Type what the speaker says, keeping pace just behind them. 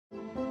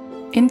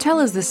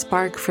Intel is the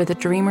spark for the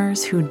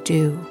dreamers who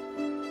do.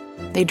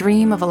 They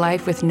dream of a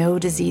life with no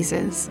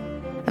diseases,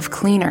 of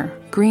cleaner,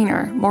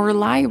 greener, more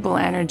reliable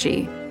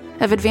energy,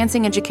 of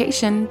advancing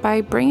education by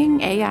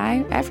bringing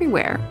AI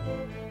everywhere.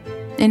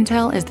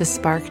 Intel is the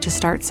spark to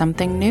start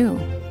something new,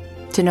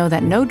 to know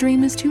that no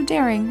dream is too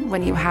daring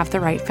when you have the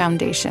right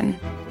foundation.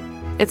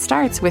 It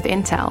starts with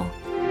Intel.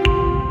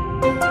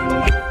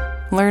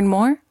 Learn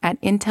more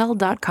at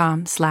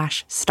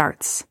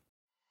intel.com/starts.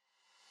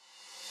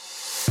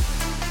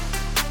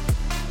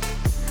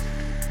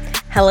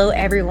 Hello,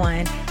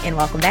 everyone, and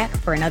welcome back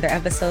for another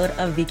episode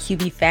of the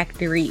QB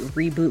Factory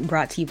Reboot,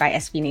 brought to you by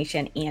SB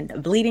Nation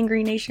and Bleeding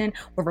Green Nation.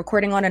 We're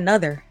recording on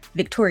another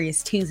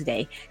victorious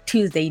Tuesday,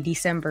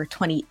 December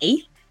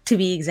 28th. To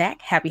be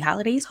exact, happy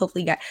holidays.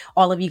 Hopefully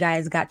all of you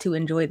guys got to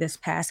enjoy this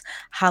past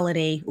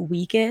holiday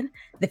weekend.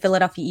 The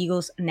Philadelphia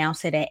Eagles now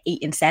sit at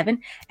 8-7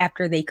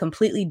 after they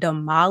completely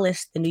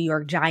demolished the New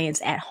York Giants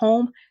at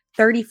home,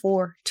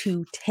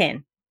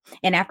 34-10.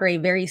 And after a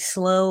very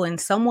slow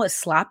and somewhat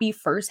sloppy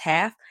first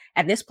half,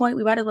 at this point,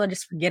 we might as well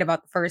just forget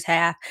about the first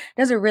half.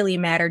 Does it really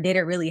matter? Did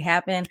it really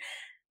happen?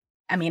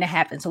 I mean, it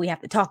happened, so we have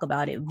to talk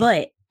about it.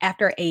 But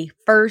after a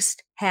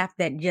first half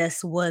that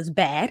just was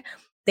bad,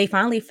 they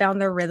finally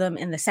found their rhythm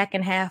in the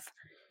second half.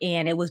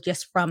 And it was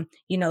just from,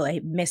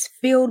 a missed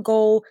field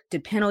goal to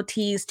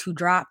penalties to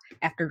drop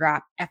after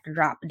drop after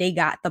drop. They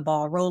got the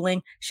ball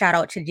rolling. Shout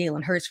out to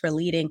Jalen Hurts for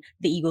leading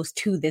the Eagles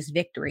to this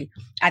victory.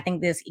 I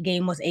think this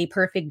game was a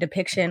perfect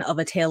depiction of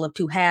a tale of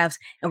two halves.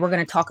 And we're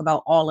going to talk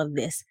about all of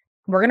this.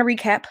 We're going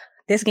to recap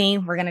this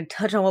game. We're going to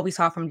touch on what we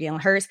saw from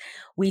Jalen Hurts.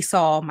 We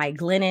saw Mike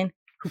Glennon,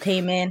 who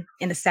came in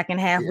the second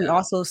half. Yeah. We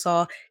also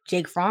saw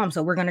Jake Fromm.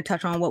 So we're going to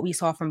touch on what we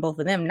saw from both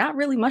of them. Not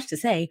really much to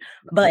say,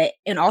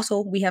 and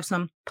also we have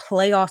some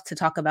playoffs to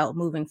talk about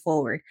moving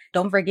forward.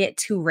 Don't forget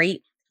to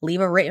rate, leave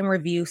a written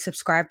review,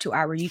 subscribe to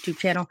our YouTube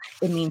channel.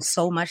 It means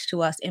so much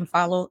to us, and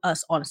follow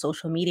us on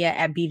social media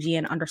at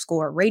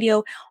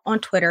BGN_radio on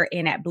Twitter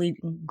and at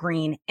Bleeding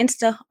Green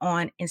Insta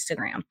on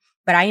Instagram.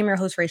 But I am your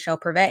host, Rachel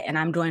Prevet, and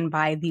I'm joined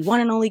by the one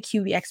and only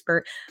QB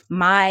expert,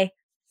 my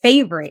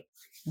favorite,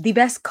 the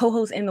best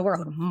co-host in the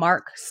world,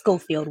 Mark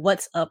Schofield.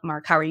 What's up,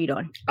 Mark? How are you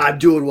doing? I'm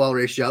doing well,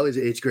 Rachel.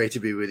 It's great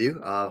to be with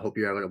you. Hope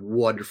you're having a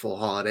wonderful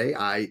holiday.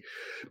 I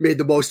made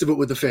the most of it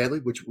with the family,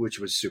 which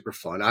was super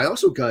fun. I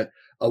also got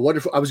a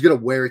wonderful, I was going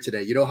to wear it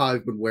today. You know how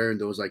I've been wearing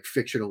those like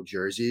fictional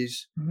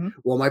jerseys? Mm-hmm.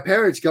 Well, my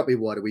parents got me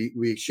one.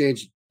 We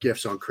exchanged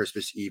gifts on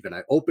Christmas Eve, and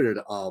I opened it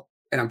up,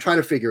 and I'm trying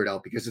to figure it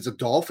out because it's a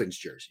Dolphins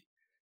jersey.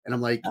 And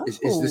I'm like, is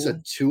this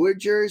a Tua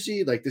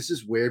jersey? Like, this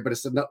is weird, but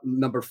it's the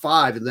number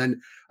 5. And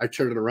then I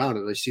turn it around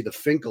and I see the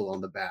Finkel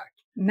on the back.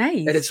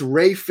 Nice. And it's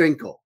Ray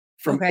Finkel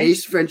from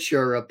Ace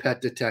Ventura,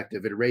 Pet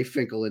Detective. And Ray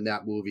Finkel in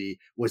that movie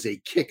was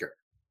a kicker.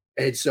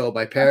 And so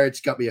my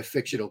parents got me a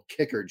fictional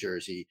kicker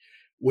jersey,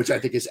 which I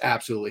think is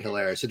absolutely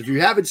hilarious. And if you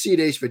haven't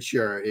seen Ace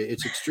Ventura,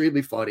 it's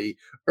extremely funny.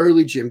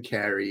 Early Jim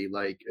Carrey,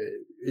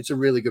 it's a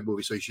really good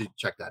movie, so you should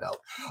check that out.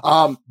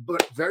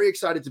 But very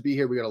excited to be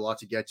here. We got a lot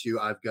to get to.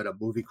 I've got a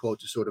movie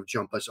quote to sort of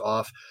jump us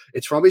off.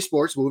 It's from a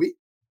sports movie,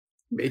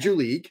 Major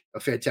League,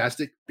 a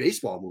fantastic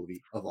baseball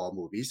movie of all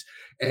movies.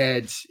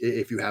 And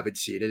if you haven't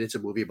seen it, it's a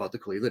movie about the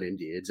Cleveland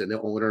Indians, and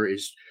the owner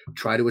is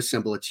trying to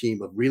assemble a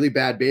team of really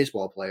bad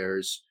baseball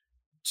players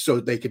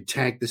so they could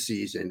tank the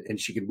season and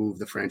she could move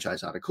the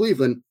franchise out of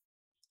Cleveland.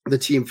 The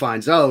team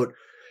finds out,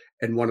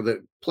 and one of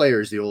the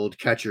players, the old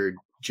catcher,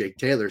 Jake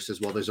Taylor,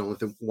 says, well, there's only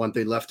one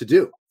thing left to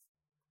do: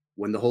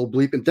 win the whole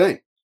bleeping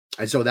thing.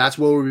 And so that's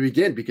where we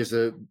begin, because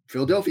the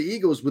Philadelphia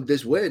Eagles, with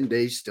this win,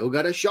 they still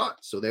got a shot.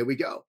 So there we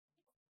go.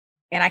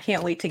 And I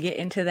can't wait to get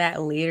into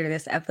that later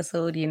this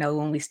episode,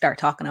 when we start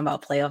talking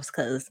about playoffs,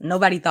 because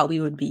nobody thought we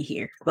would be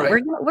here. But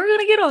right. we're going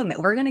to get on that.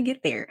 We're going to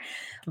get there.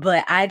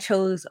 But I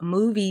chose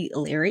movie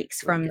lyrics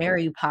from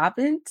Mary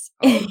Poppins.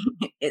 Oh.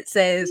 It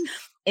says,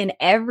 in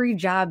every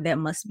job that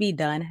must be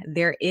done,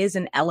 there is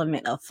an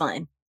element of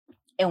fun.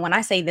 And when I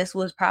say this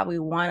was probably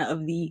one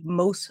of the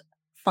most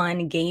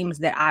fun games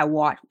that I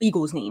watched,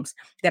 Eagles games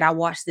that I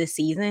watched this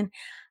season,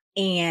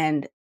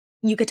 and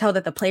you could tell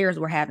that the players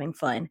were having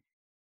fun.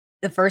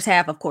 The first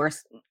half, of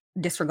course,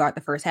 disregard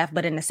the first half,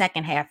 but in the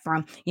second half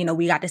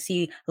we got to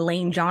see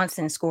Lane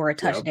Johnson score a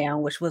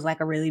touchdown, which was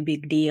like a really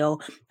big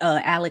deal.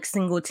 Alex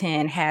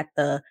Singleton had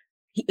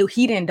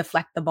he didn't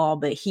deflect the ball,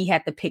 but he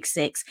had the pick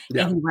six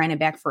and he ran it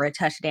back for a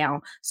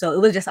touchdown. So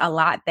it was just a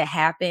lot that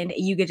happened.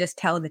 You could just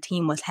tell the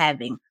team was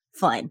having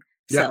fun.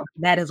 Yeah. So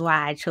that is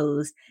why I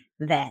chose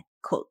that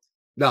quote.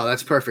 No,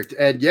 that's perfect.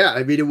 And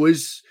it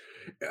was,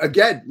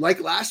 again, like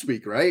last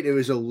week, right? It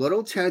was a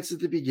little tense at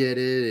the beginning.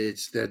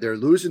 It's they're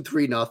losing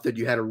 3-0.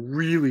 You had a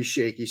really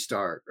shaky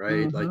start,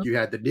 right? Mm-hmm. Like you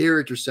had the near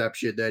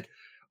interception that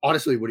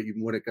honestly,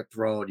 when it got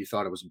thrown, you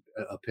thought it was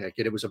a pick,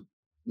 and it was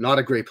Not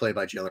a great play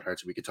by Jalen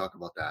Hurts. We could talk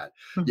about that.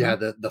 Yeah,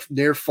 the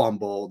near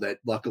fumble that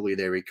luckily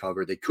they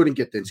recovered. They couldn't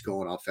get things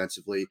going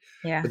offensively.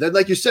 Yeah. But then,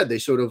 like you said, they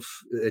sort of,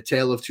 a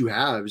tale of two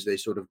halves. They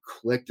sort of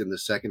clicked in the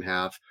second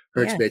half.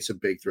 Hurts made some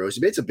big throws.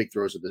 He made some big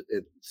throws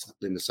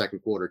in the second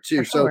quarter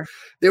too. So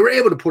they were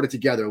able to put it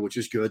together, which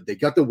is good. They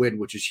got the win,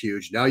 which is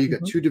huge. Now you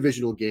got two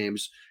divisional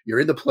games. You're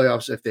in the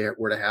playoffs if they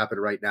were to happen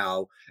right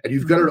now. And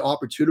you've got an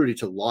opportunity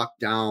to lock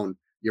down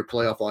your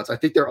playoff odds. I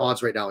think their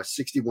odds right now is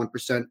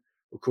 61%.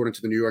 According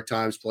to the New York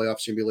Times playoff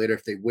simulator,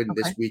 if they win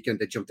this weekend,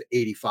 they jump to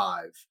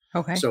 85.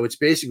 Okay. So it's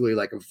basically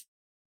like a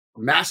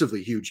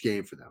massively huge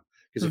game for them.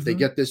 Because if they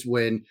get this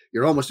win,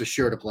 you're almost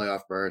assured a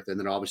playoff berth. And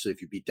then obviously if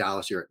you beat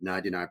Dallas, you're at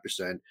 99%.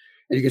 And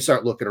you can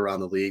start looking around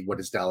the league. What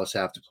does Dallas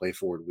have to play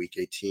for in week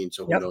 18?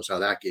 So who knows how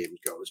that game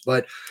goes.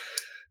 But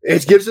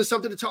it gives us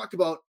something to talk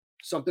about,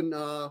 something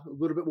a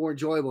little bit more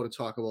enjoyable to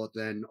talk about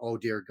than, oh,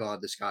 dear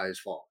God, the sky is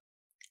falling.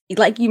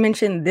 Like you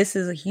mentioned, this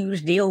is a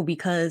huge deal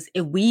because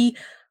if we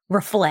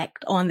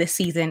reflect on this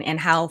season and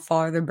how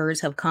far the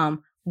Birds have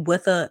come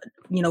with a,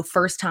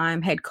 first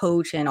time head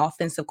coach and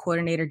offensive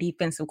coordinator,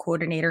 defensive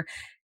coordinator,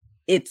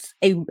 it's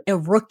a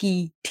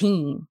rookie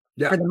team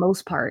for the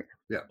most part.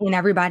 Yeah. And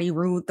everybody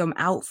ruled them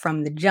out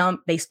from the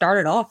jump. They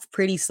started off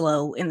pretty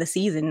slow in the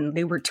season.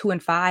 They were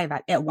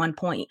 2-5 at one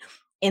point,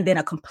 and then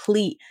a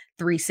complete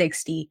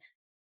 360.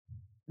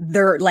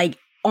 They're like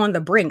on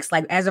the brinks.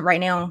 Like as of right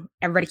now,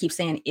 everybody keeps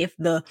saying if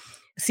the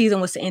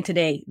season was to end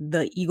today,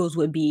 the Eagles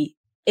would be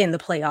in the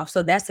playoffs.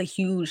 So that's a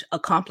huge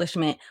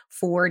accomplishment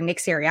for Nick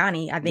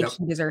Sirianni. I think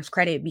he deserves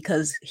credit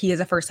because he is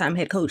a first-time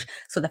head coach.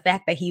 So the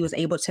fact that he was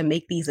able to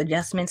make these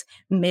adjustments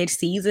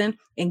mid-season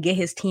and get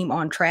his team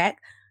on track,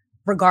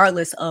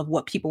 regardless of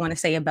what people want to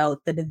say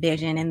about the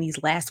division and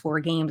these last 4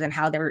 games and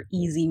how they're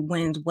easy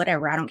wins,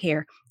 whatever, I don't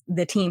care.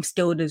 The team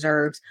still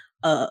deserves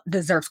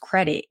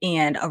credit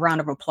and a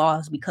round of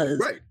applause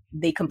because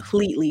they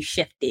completely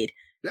shifted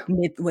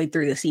midway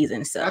through the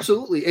season. So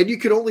absolutely. And you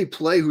can only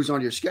play who's on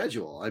your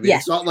schedule. I mean,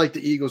 it's not like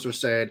the Eagles are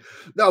saying,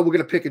 no, we're going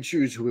to pick and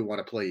choose who we want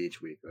to play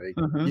each week, right?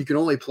 You can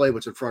only play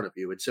what's in front of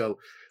you. And so,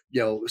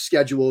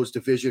 schedules,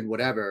 division,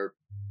 whatever,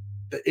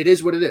 it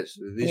is what it is.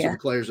 These are the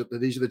players,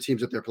 these are the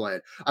teams that they're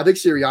playing. I think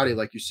Sirianni,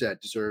 like you said,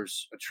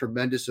 deserves a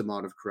tremendous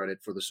amount of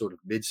credit for the sort of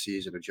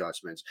mid-season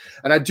adjustments.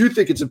 And I do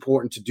think it's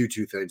important to do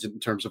 2 things in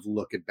terms of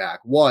looking back.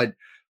 One,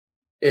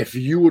 if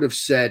you would have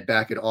said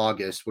back in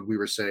August when we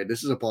were saying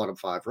this is a bottom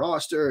 5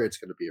 roster, it's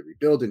going to be a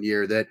rebuilding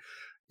year, that,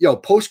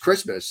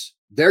 post-Christmas,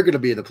 they're going to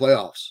be in the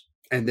playoffs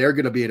and they're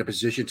going to be in a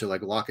position to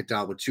like lock it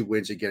down with 2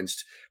 wins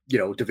against,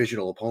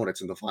 divisional opponents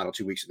in the final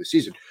 2 weeks of the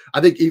season.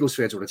 I think Eagles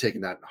fans would have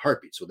taken that in a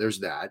heartbeat. So there's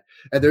that.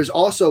 And there's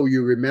also,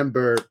 you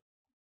remember,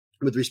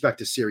 with respect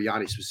to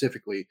Sirianni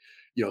specifically,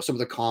 some of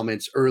the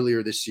comments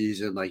earlier this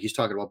season, like he's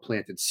talking about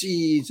planting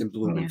seeds and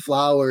blooming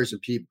flowers,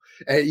 and people,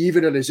 and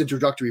even in his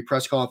introductory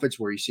press conference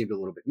where he seemed a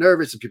little bit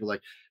nervous and people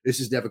like, this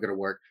is never going to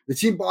work. The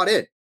team bought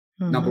in.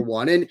 Number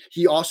one. And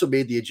he also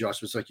made the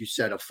adjustments, like you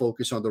said, a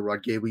focus on the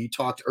run game. We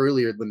talked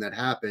earlier when that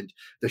happened,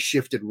 the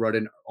shifted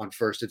running on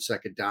first and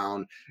second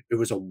down. It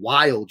was a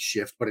wild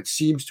shift, but it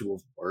seems to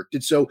have worked.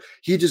 And so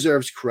he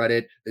deserves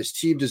credit. This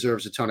team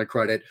deserves a ton of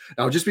credit.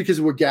 Now, just because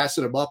we're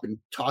gassing them up and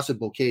tossing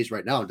bouquets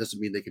right now, it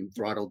doesn't mean they can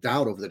throttle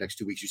down over the next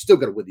 2 weeks. You still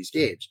got to win these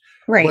games.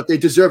 Right. But they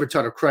deserve a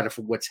ton of credit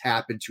for what's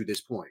happened to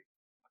this point.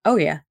 Oh,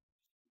 yeah.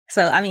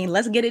 So, I mean,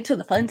 let's get into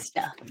the fun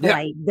stuff.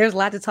 Like, there's a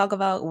lot to talk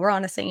about. We're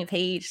on the same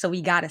page, so we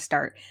got to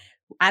start.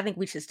 I think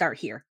we should start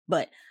here.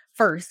 But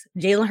first,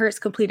 Jalen Hurts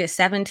completed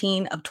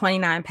 17 of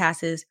 29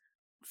 passes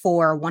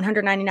for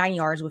 199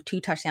 yards with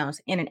 2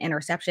 touchdowns and an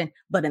interception.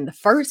 But in the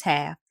first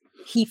half,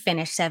 he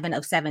finished 7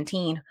 of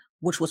 17,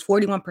 which was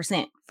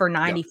 41% for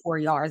 94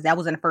 yards. That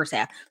was in the first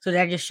half. So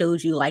that just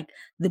shows you, like,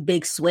 the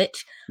big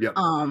switch.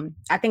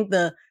 I think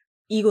the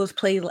Eagles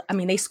played,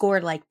 they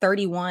scored like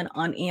 31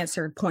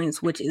 unanswered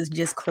points, which is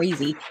just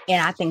crazy.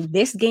 And I think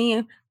this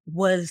game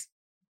was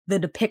the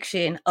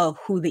depiction of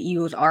who the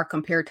Eagles are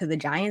compared to the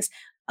Giants.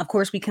 Of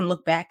course, we can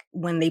look back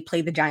when they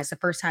played the Giants the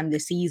first time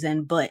this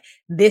season, but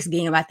this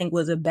game, I think,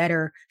 was a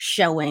better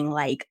showing.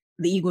 Like,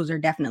 the Eagles are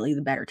definitely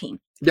the better team.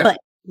 But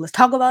let's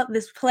talk about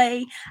this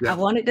play. I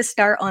wanted to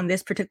start on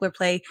this particular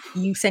play.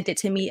 You sent it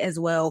to me as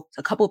well.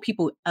 A couple of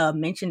people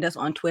mentioned us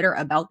on Twitter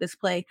about this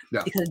play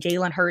because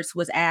Jalen Hurts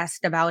was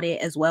asked about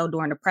it as well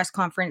during the press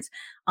conference.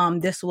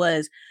 This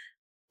was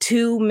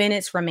 2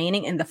 minutes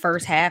remaining in the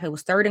first half. It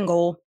was 3rd and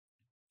goal.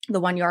 The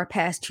 1-yard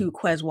pass to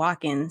Quez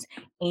Watkins.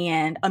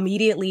 And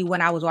immediately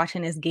when I was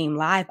watching this game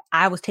live,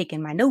 I was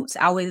taking my notes.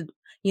 I was,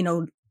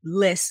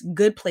 list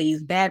good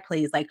plays, bad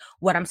plays, like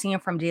what I'm seeing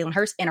from Jalen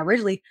Hurts. And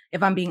originally,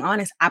 if I'm being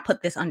honest, I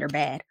put this under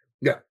bad.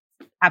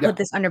 I put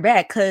this under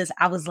bad because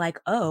I was like,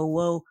 oh,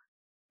 well,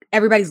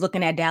 everybody's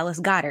looking at Dallas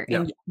Goedert.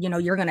 And,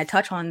 you're going to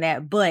touch on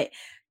that. But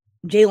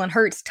Jalen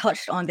Hurts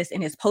touched on this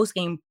in his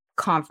post-game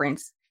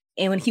conference.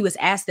 And when he was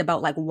asked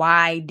about, like,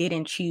 why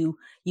didn't you,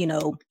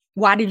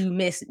 why did you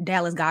miss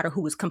Dallas Goedert,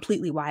 who was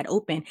completely wide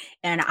open?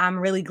 And I'm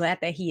really glad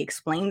that he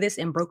explained this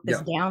and broke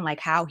this down, like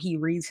how he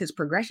reads his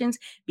progressions,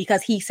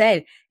 because he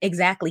said in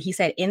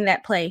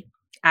that play,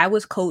 I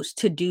was coached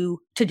to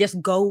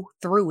just go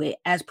through it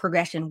as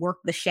progression, work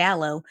the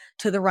shallow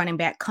to the running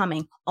back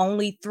coming,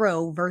 only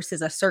throw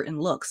versus a certain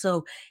look.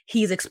 So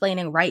he's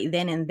explaining right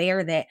then and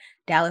there that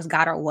Dallas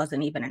Goedert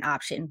wasn't even an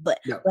option. But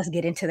Yeah. let's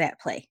get into that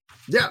play.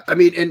 Yeah, I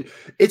mean, and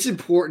it's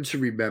important to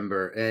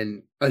remember,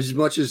 and as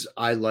much as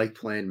I like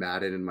playing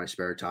Madden in my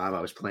spare time,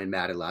 I was playing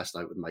Madden last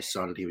night with my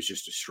son, and he was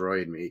just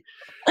destroying me.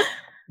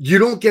 You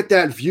don't get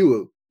that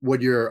view when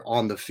you're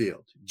on the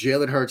field.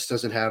 Jalen Hurts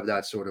doesn't have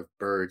that sort of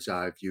bird's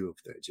eye view of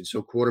things. And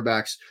so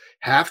quarterbacks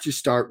have to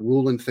start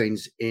ruling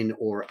things in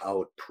or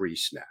out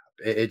pre-snap.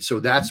 And so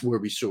that's where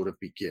we sort of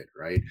begin,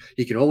 right?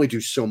 He can only do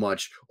so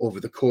much over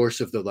the course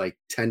of the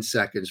 10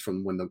 seconds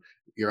from when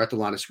you're at the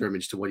line of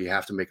scrimmage to when you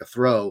have to make a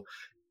throw.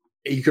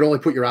 You can only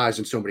put your eyes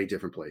in so many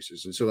different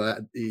places. And so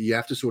you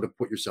have to sort of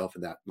put yourself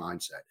in that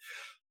mindset.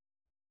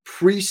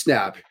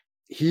 Pre-snap,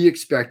 he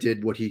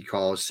expected what he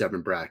calls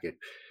 7 bracket.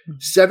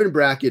 7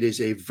 bracket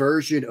is a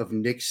version of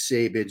Nick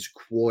Saban's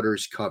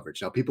quarters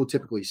coverage. Now, people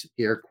typically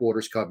hear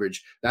quarters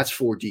coverage. That's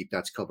 4 deep.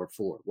 That's cover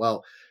 4.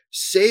 Well,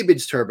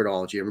 Saban's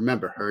terminology, and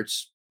remember,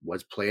 Hurts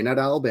was playing at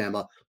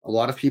Alabama. A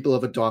lot of people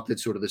have adopted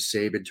sort of the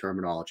Saban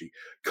terminology.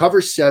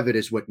 Cover 7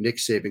 is what Nick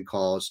Saban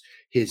calls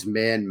his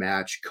man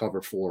match cover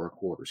 4 or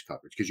quarters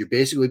coverage, because you're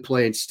basically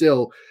playing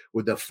still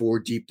with the 4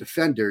 deep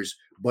defenders,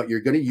 but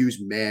you're going to use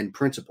man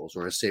principles,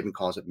 or as Saban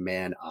calls it,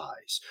 man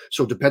eyes.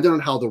 So depending on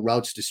how the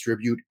routes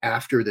distribute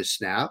after the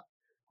snap,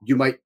 you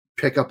might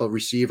pick up a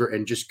receiver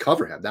and just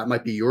cover him. That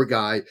might be your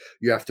guy.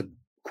 You have to,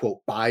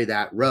 quote, buy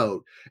that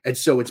route. And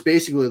so it's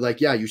basically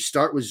you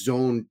start with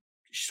zone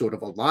sort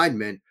of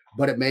alignment,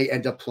 but it may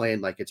end up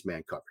playing like it's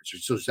man coverage.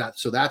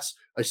 So that's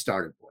a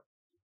starting point.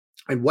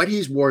 And what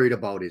he's worried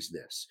about is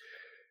this.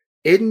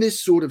 In this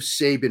sort of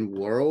Saban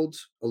world,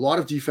 a lot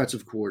of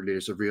defensive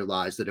coordinators have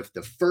realized that if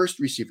the first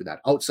receiver,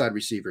 that outside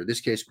receiver, in this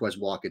case, Quez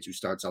Watkins, who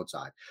starts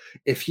outside,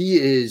 if he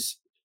is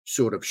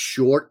sort of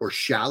short or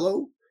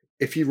shallow,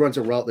 if he runs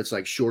a route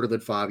that's shorter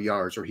than 5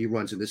 yards, or he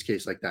runs, in this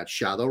case, that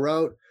shallow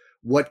route,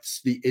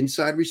 what's the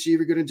inside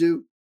receiver going to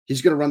do?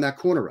 He's going to run that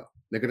corner route.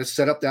 They're going to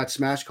set up that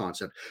smash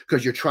concept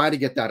because you're trying to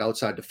get that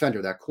outside defender,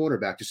 that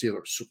cornerback, to see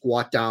either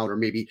squat down or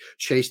maybe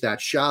chase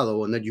that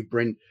shallow. And then you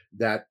bring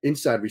that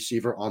inside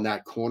receiver on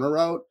that corner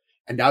route.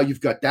 And now you've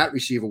got that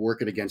receiver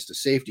working against a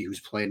safety who's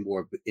playing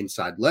more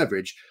inside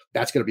leverage.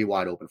 That's going to be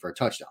wide open for a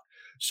touchdown.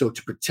 So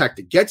to protect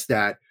against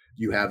that,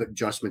 you have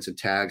adjustments and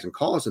tags and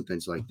calls and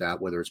things like that,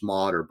 whether it's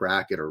mod or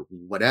bracket or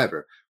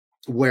whatever.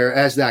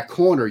 Whereas that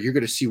corner, you're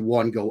going to see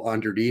one go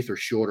underneath or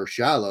short or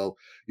shallow.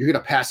 You're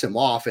going to pass him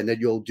off, and then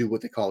you'll do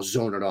what they call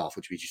zone it off,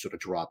 which means you sort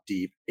of drop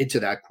deep into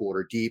that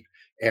quarter deep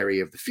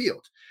area of the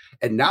field.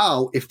 And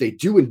now, if they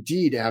do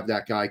indeed have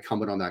that guy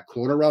coming on that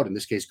corner route, in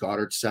this case,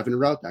 Goddard's 7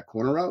 route, that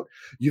corner route,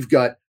 you've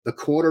got the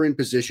corner in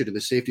position, and the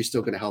safety is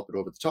still going to help it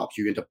over the top.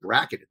 So you end up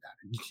bracketing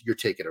that. You're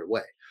taking it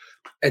away.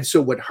 And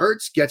so when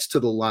Hurts gets to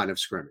the line of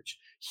scrimmage,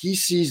 he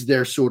sees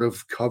their sort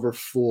of cover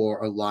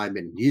 4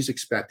 alignment. He's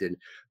expecting,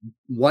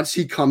 once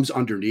he comes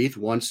underneath,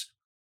 once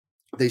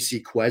they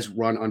see Quez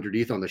run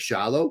underneath on the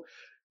shallow,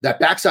 that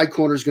backside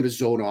corner is going to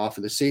zone off,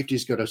 and the safety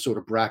is going to sort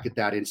of bracket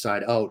that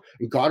inside out,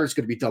 and Goddard's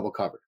going to be double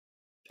covered.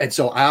 And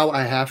so now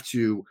I have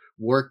to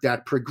work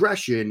that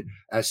progression,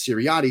 as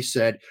Sirianni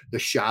said, the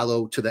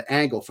shallow to the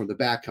angle from the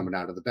back coming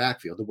out of the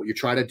backfield. And what you're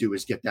trying to do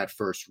is get that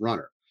first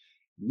runner.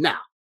 Now,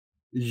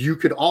 you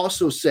could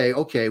also say,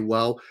 okay,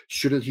 well,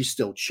 shouldn't he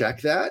still check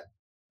that?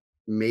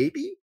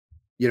 Maybe.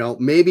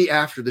 Maybe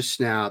after the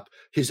snap,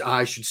 his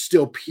eyes should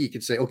still peek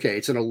and say, okay,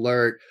 it's an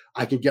alert.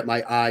 I can get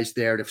my eyes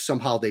there. And if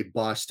somehow they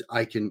bust,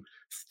 I can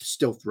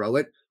still throw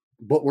it.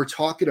 But we're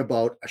talking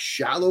about a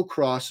shallow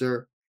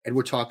crosser, and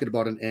we're talking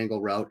about an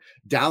angle route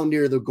down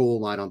near the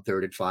goal line on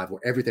 3rd and 5,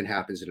 where everything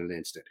happens in an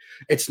instant.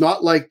 It's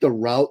not like the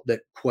route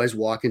that Quez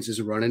Watkins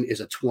is running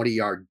is a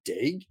 20-yard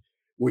dig,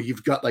 where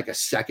you've got a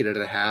second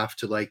and a half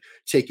to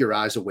take your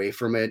eyes away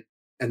from it.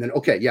 And then,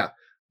 okay, yeah,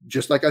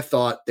 just like I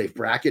thought, they've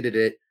bracketed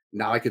it.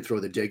 Now I can throw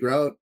the dig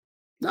route.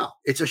 No,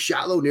 it's a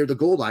shallow near the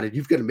goal line, and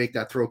you've got to make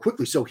that throw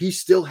quickly. So he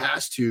still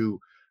has to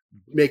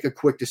make a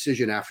quick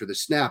decision after the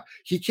snap.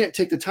 He can't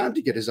take the time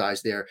to get his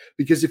eyes there,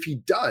 because if he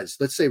does,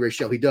 let's say,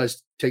 Rachel, he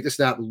does take the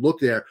snap, look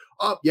there.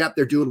 Oh, yep,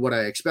 they're doing what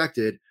I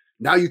expected.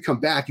 Now you come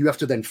back, you have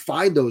to then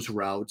find those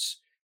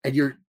routes, and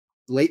you're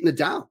late in the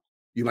down.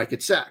 You might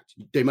get sacked.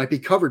 They might be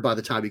covered by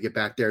the time you get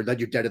back there. Then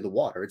you're dead in the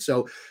water. And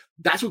so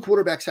that's what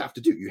quarterbacks have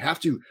to do. You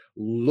have to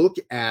look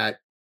at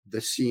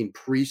the scene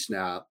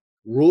pre-snap,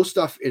 rule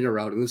stuff in or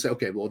out, and then say,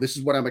 okay, well, this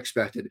is what I'm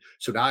expected.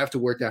 So now I have to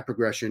work that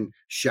progression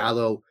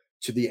shallow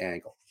to the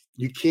angle.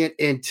 You can't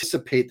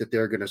anticipate that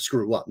they're going to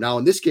screw up. Now,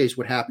 in this case,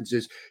 what happens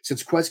is,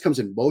 since Quez comes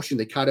in motion,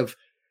 they kind of,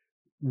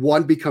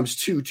 1 becomes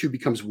 2, 2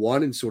 becomes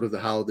 1, and sort of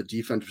how the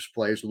defensive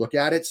players look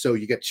at it. So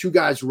you get 2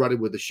 guys running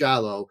with the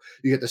shallow.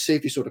 You get the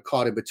safety sort of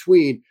caught in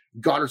between.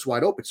 Goddard's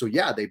wide open. So,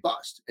 yeah, they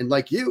bust. And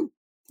like you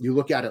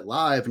look at it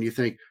live and you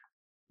think,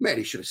 man,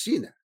 he should have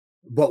seen that.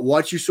 But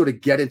once you sort of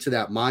get into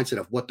that mindset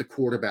of what the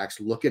quarterback's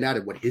looking at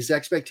and what his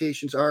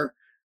expectations are,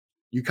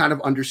 you kind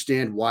of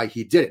understand why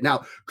he did it.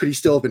 Now, could he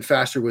still have been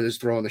faster with his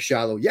throw in the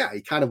shallow? Yeah,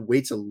 he kind of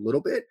waits a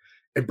little bit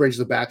and brings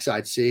the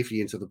backside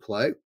safety into the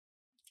play.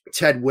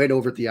 Ted Witt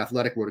over at The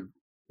Athletic wrote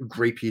a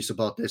great piece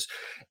about this.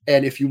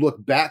 And if you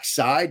look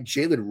backside,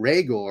 Jalen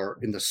Reagor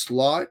in the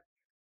slot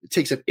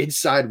takes an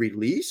inside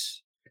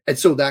release. And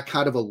so that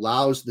kind of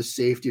allows the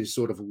safety to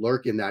sort of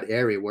lurk in that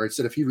area where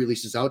instead if he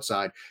releases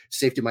outside,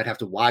 safety might have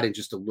to widen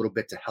just a little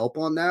bit to help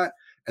on that.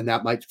 And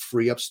that might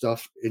free up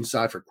stuff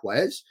inside for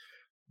Quez.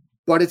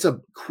 But it's a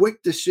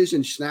quick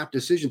decision, snap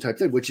decision type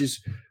thing, which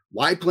is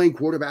why playing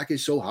quarterback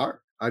is so hard.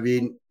 I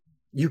mean,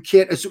 you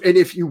can't, and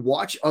if you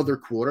watch other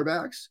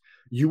quarterbacks,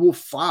 you will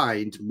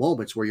find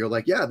moments where you're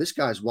like, yeah, this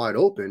guy's wide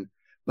open.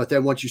 But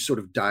then once you sort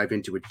of dive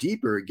into it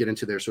deeper, get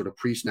into their sort of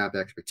pre-snap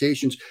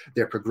expectations,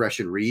 their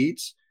progression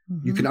reads,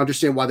 you can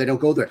understand why they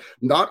don't go there.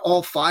 Not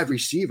all 5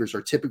 receivers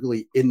are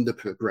typically in the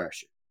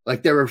progression.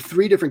 Like there are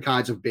 3 different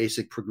kinds of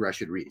basic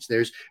progression reads.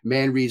 There's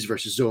man reads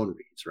versus zone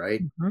reads,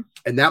 right?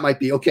 And that might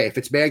be, okay, if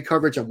it's man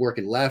coverage, I'm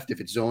working left. If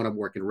it's zone, I'm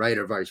working right,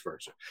 or vice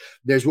versa.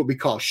 There's what we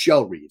call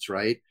shell reads,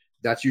 right?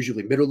 That's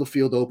usually middle of the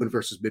field open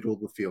versus middle of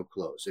the field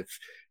close. If,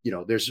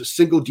 there's a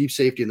single deep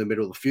safety in the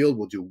middle of the field,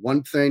 we'll do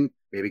one thing,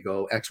 maybe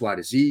go X, Y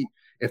to Z.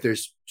 If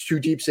there's 2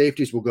 deep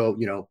safeties, we'll go,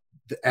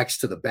 the X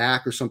to the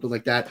back or something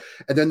like that.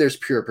 And then there's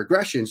pure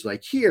progressions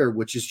like here,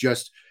 which is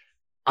just,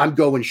 I'm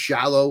going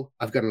shallow.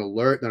 I've got an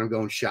alert, then I'm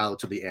going shallow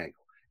to the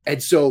angle.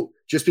 And so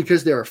just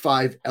because there are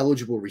 5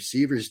 eligible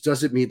receivers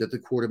doesn't mean that the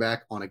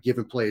quarterback on a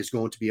given play is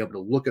going to be able to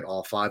look at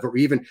all 5 or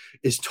even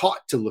is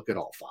taught to look at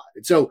all 5.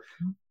 And so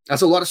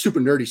that's a lot of super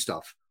nerdy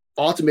stuff.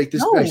 All to make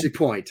this basic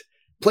point.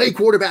 Playing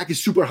quarterback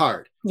is super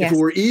hard. Yes. If it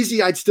were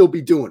easy, I'd still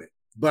be doing it.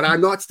 But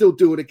I'm not still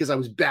doing it because I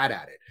was bad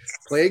at it.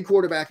 Playing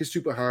quarterback is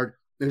super hard.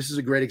 And this is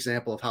a great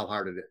example of how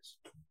hard it is.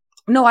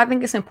 No, I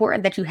think it's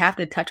important that you have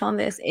to touch on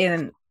this.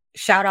 And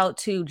shout out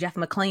to Jeff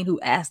McClain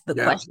who asked the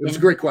question. It was a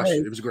great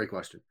question. It was a great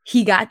question.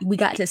 We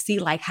got to see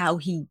like how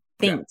he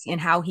thinks and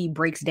how he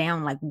breaks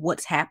down like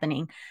what's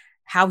happening,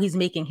 how he's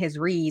making his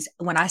reads.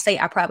 When I say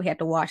I probably had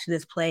to watch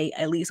this play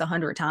at least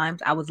 100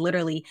 times, I was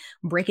literally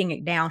breaking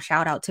it down.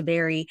 Shout out to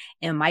Barry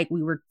and Mike.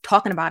 We were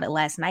talking about it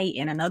last night.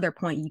 And another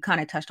point you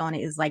kind of touched on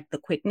it is like the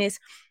quickness.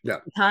 Yeah.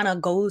 It kind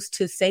of goes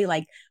to say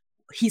like,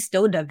 he's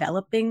still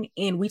developing.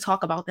 And we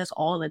talk about this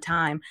all the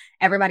time.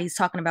 Everybody's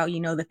talking about,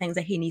 the things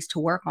that he needs to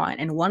work on.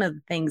 And one of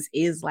the things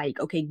is like,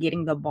 okay,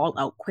 getting the ball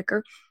out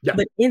quicker. Yeah.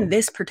 But in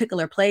this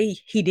particular play,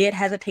 he did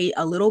hesitate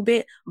a little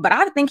bit, but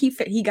I think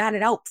he got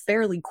it out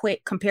fairly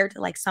quick compared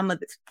to like some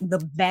of the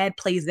bad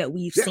plays that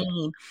we've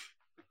seen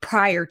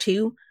prior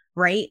to,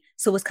 right?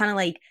 So it's kind of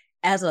like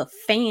as a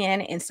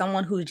fan and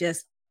someone who's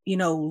just,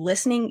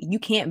 listening, you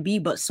can't be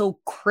but so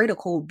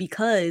critical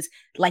because,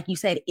 like you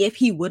said, if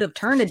he would have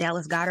turned to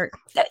Dallas Goedert,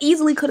 that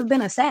easily could have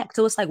been a sack.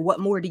 So it's like, what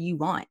more do you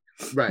want?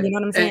 Right. You know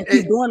what I'm saying?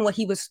 He's doing what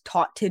he was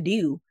taught to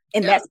do,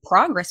 and that's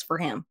progress for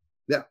him.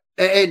 Yeah.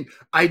 And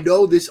I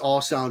know this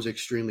all sounds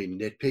extremely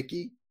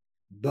nitpicky,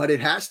 but it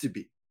has to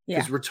be.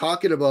 Because we're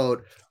talking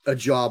about a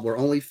job where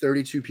only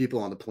 32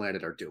 people on the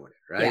planet are doing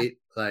it, right?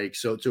 Yeah. Like,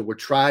 so we're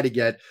trying to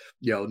get,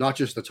 not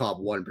just the top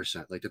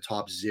 1%, like the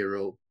top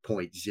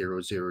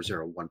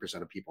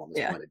 0.0001% of people on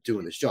this planet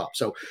doing this job.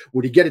 So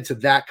when you get into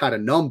that kind of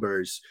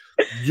numbers,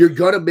 you're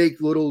going to make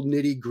little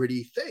nitty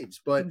gritty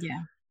things. But,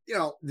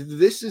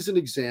 this is an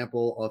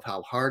example of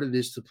how hard it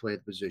is to play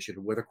the position,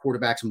 where the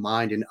quarterback's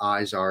mind and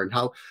eyes are, and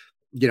how,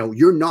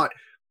 you're not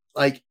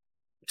like,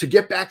 to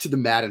get back to the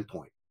Madden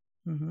point.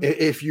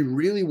 If you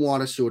really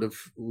want to sort of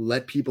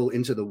let people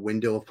into the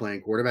window of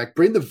playing quarterback,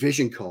 bring the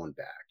vision cone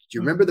back. Do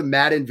you remember the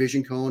Madden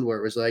vision cone where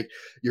it was like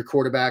your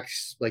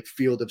quarterback's like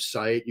field of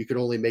sight? You could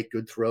only make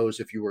good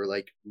throws if you were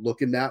like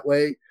looking that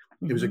way.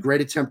 It was a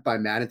great attempt by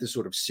Madden to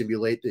sort of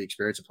simulate the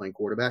experience of playing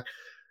quarterback.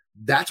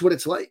 That's what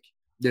it's like.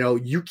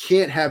 You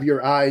can't have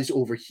your eyes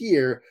over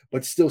here,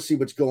 but still see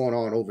what's going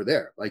on over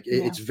there. Like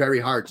it's very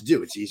hard to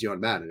do. It's easy on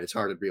Madden. It's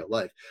hard in real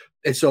life.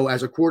 And so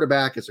as a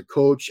quarterback, as a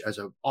coach, as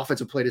an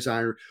offensive play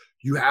designer,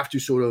 you have to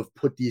sort of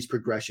put these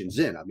progressions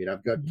in. I mean,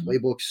 I've got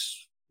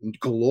playbooks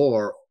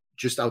galore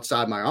just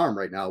outside my arm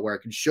right now where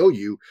I can show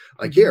you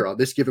like here on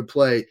this given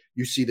play,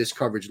 you see this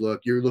coverage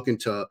look, you're looking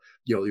to,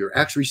 your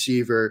X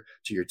receiver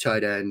to your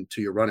tight end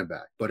to your running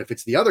back. But if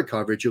it's the other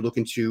coverage, you're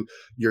looking to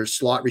your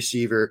slot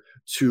receiver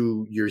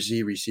to your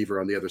Z receiver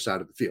on the other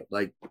side of the field.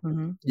 Like,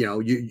 and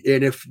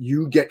if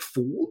you get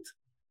fooled,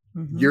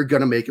 you're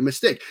going to make a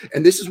mistake.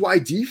 And this is why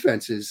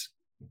defenses,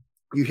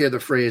 you hear the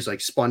phrase like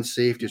spun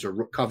safeties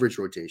or coverage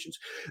rotations.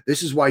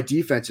 This is why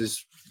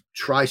defenses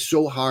try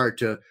so hard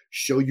to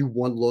show you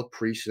one look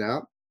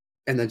pre-snap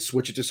and then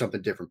switch it to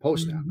something different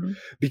post-snap.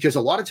 Because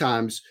a lot of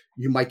times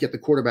you might get the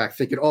quarterback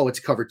thinking, oh, it's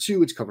cover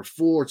 2, it's cover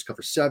 4, it's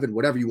cover 7,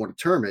 whatever you want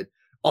to term it.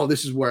 Oh,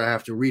 this is where I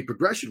have to read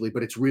progressively,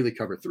 but it's really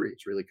cover 3.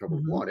 It's really cover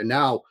 1. And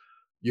now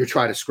you're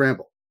trying to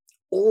scramble.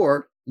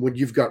 Or when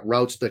you've got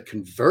routes that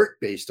convert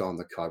based on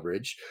the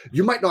coverage,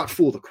 you might not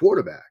fool the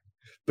quarterback,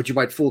 but you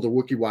might fool the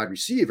rookie wide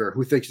receiver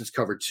who thinks it's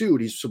cover 2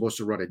 and he's supposed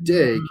to run a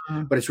dig,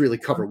 but it's really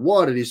cover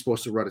 1 and he's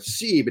supposed to run a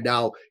C, but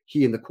now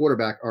he and the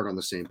quarterback aren't on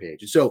the same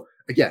page. And so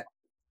again,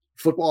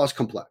 Football is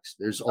complex.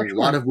 There's a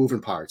lot of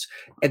moving parts,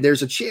 and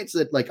there's a chance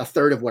that like a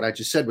third of what I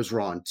just said was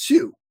wrong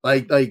too.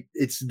 Like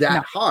it's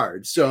that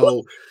hard.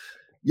 So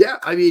yeah,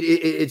 I mean,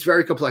 it's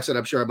very complex, and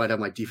I'm sure I might have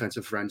my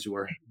defensive friends who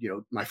are,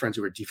 my friends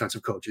who are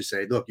defensive coaches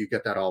say, look, you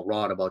get that all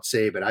wrong about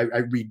Saban. I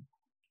read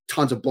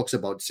tons of books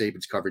about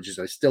Saban's coverages.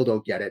 I still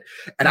don't get it.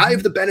 And I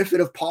have the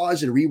benefit of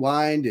pause and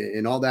rewind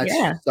and all that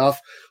stuff.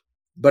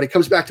 But it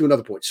comes back to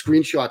another point,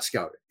 screenshot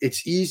scouting.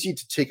 It's easy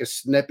to take a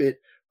snippet,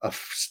 a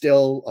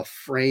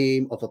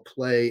frame of a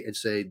play and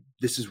say,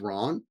 this is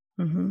wrong.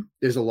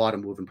 There's a lot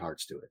of moving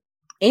parts to it.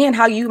 And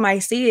how you might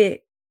see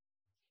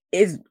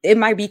it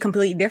might be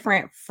completely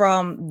different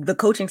from the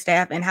coaching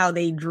staff and how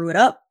they drew it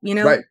up,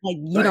 like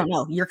you don't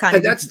know. You're kind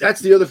of,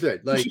 that's the other thing.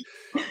 Like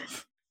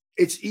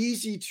it's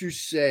easy to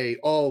say,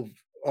 oh,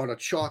 on a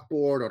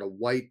chalkboard, on a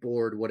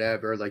whiteboard,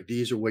 whatever, like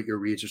these are what your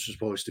reads are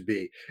supposed to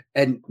be.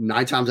 And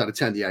 9 times out of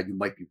 10, you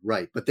might be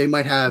right, but they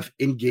might have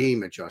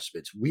in-game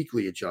adjustments,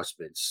 weekly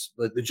adjustments,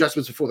 like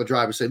adjustments before the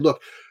drive and say,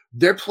 look,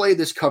 they're playing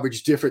this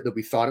coverage different than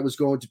we thought it was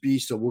going to be.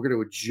 So we're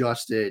going to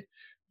adjust it,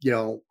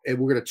 and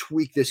we're going to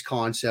tweak this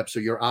concept. So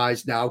your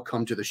eyes now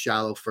come to the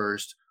shallow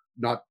first,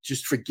 not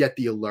just forget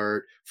the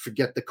alert,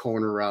 forget the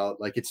corner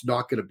route. Like it's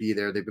not going to be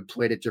there. They've been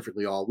playing it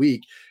differently all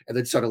week. And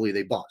then suddenly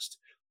they bust.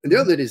 And the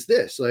other thing is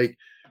this, like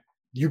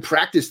you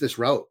practice this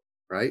route,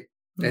 right?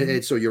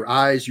 And so your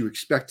eyes, you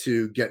expect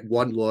to get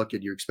one look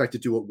and you expect to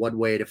do it one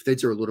way. And if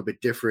things are a little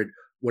bit different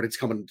when it's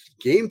coming to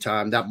game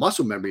time, that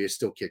muscle memory is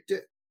still kicked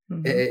in.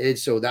 And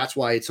so that's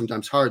why it's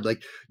sometimes hard.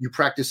 Like you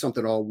practice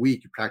something all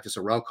week, you practice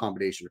a route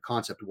combination, a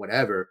concept,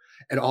 whatever,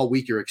 and all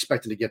week you're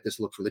expecting to get this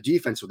look from the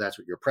defense. So that's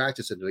what you're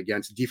practicing it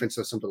against. The defense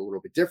does something a little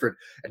bit different.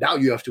 And now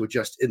you have to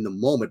adjust in the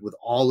moment with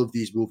all of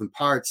these moving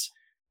parts.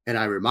 And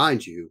I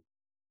remind you,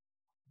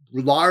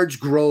 large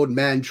grown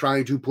men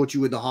trying to put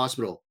you in the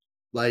hospital,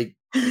 like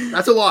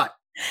that's a lot.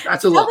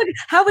 That's a lot.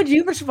 How would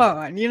you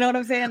respond? You know what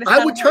I'm saying?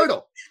 I would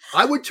turtle.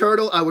 I would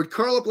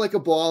curl up like a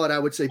ball and I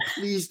would say,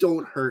 please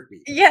don't hurt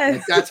me. Yes.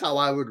 Like, that's how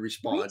I would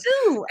respond. Me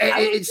too.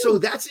 And so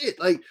that's it.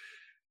 Like,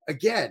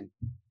 again,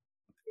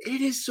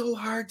 it is so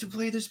hard to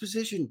play this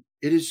position.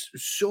 It is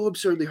so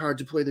absurdly hard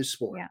to play this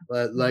sport.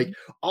 But like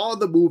all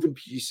the moving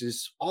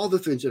pieces, all the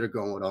things that are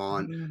going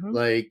on,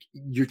 like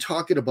you're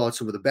talking about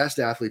some of the best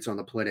athletes on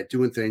the planet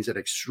doing things at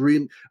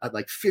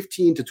like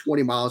 15 to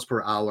 20 miles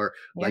per hour,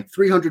 like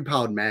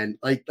 300-pound men,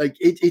 like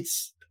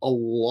it's a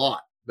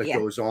lot that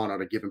goes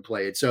on a given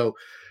play. And so,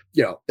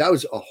 that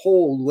was a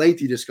whole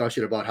lengthy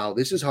discussion about how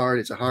this is hard.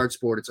 It's a hard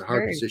sport. It's a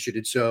hard position.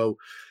 And so,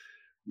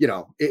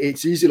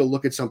 it's easy to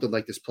look at something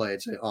like this play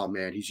and say, oh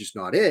man, he's just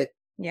not it.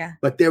 Yeah.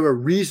 But there were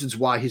reasons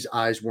why his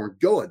eyes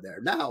weren't going there.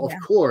 Now, of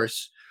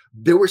course,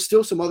 there were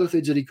still some other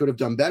things that he could have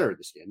done better in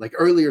this game, like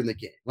earlier in the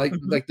game, like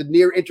the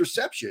near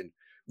interception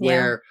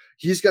where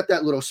he's got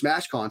that little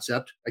smash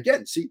concept.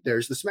 Again, see,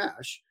 there's the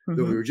smash that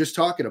we were just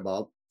talking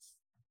about.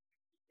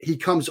 He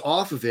comes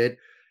off of it,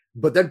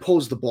 but then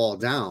pulls the ball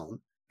down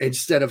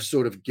instead of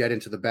sort of get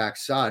into the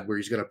backside where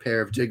he's got a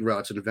pair of dig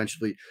routes and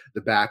eventually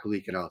the back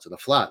leaking out to the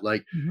flat.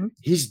 Like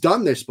he's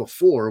done this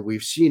before.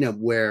 We've seen him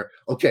where,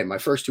 okay, my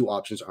first two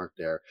options aren't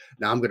there.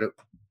 Now I'm going to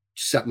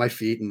set my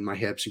feet and my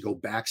hips and go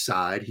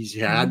backside. He's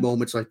had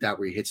moments like that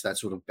where he hits that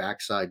sort of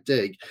backside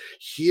dig.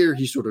 Here,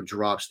 he sort of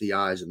drops the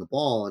eyes in the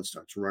ball and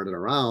starts running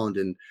around,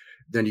 and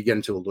then you get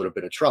into a little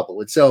bit of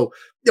trouble. And so,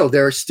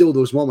 there are still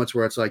those moments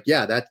where it's like,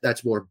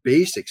 that's more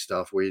basic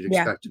stuff where you'd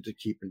expect him to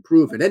keep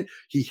improving. And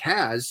he's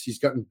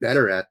gotten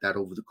better at that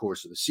over the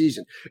course of the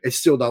season. It's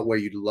still not where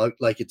you'd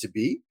like it to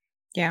be.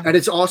 Yeah. And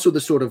it's also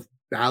the sort of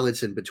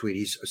balance in between.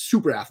 He's a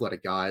super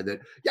athletic guy that,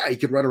 he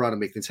could run around and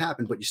make things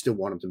happen, but you still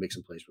want him to make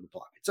some plays for the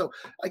pocket. So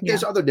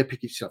there's other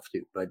nitpicky stuff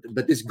too.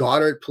 But this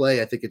Goddard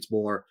play, I think it's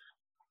more,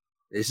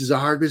 this is a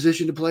hard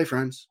position to play,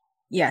 friends.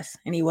 Yes,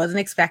 and he wasn't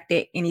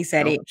expected, and he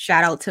said it.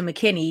 Shout out to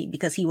McKinney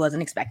because he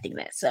wasn't expecting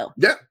that. So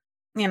there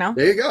you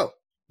go.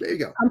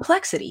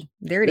 Complexity.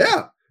 There it is.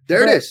 Yeah,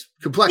 there it is.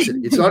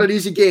 Complexity. It's not an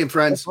easy game,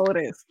 friends. That's all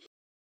it is.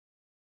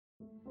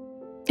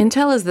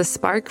 Intel is the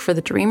spark for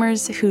the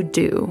dreamers who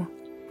do.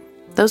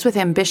 Those with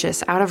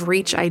ambitious,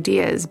 out-of-reach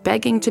ideas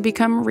begging to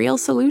become real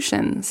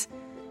solutions.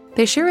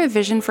 They share a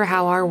vision for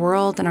how our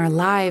world and our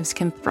lives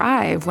can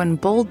thrive when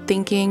bold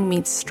thinking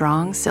meets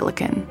strong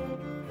silicon.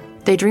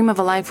 They dream of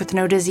a life with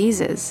no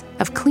diseases,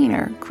 of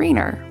cleaner,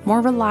 greener,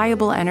 more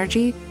reliable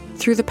energy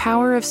through the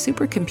power of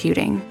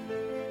supercomputing.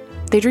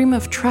 They dream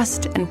of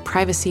trust and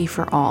privacy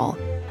for all,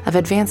 of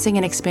advancing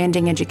and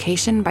expanding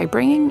education by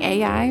bringing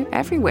AI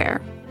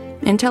everywhere.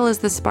 Intel is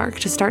the spark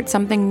to start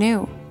something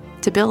new,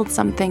 to build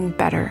something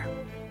better,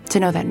 to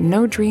know that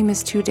no dream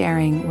is too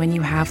daring when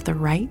you have the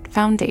right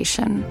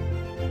foundation.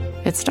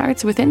 It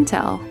starts with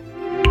Intel.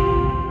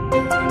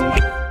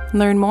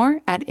 Learn more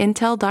at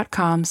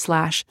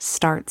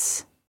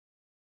intel.com/starts.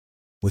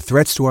 With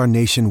threats to our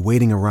nation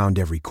waiting around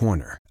every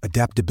corner,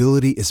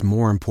 adaptability is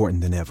more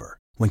important than ever.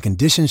 When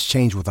conditions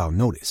change without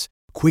notice,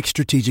 quick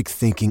strategic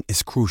thinking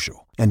is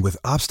crucial. And with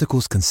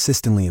obstacles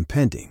consistently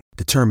impending,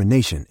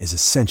 determination is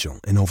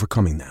essential in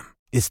overcoming them.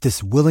 It's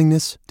this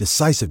willingness,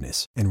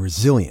 decisiveness, and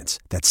resilience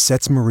that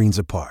sets Marines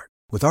apart.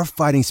 With our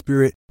fighting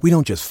spirit, we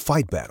don't just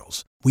fight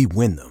battles, we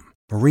win them.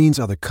 Marines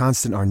are the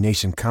constant our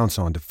nation counts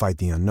on to fight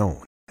the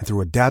unknown. And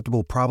through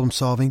adaptable problem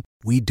solving,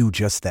 we do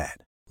just that.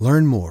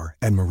 Learn more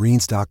at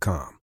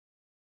marines.com.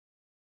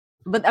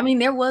 But I mean,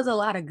 there was a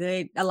lot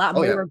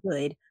more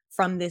good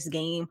from this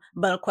game.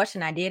 But a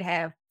question I did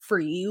have for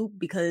you,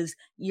 because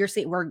you're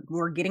saying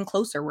we're getting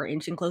closer, we're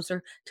inching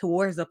closer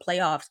towards the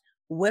playoffs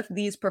with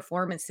these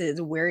performances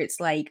where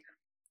it's like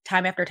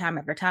time after time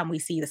after time we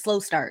see the slow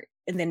start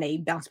and then they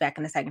bounce back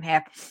in the second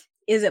half.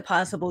 Is it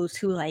possible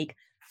to like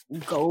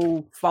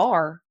go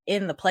far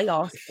in the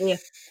playoffs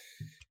if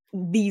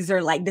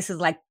this is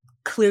like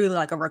clearly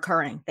like a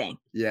recurring thing?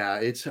 Yeah,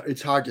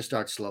 it's hard to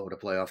start slow in a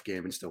playoff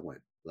game and still win.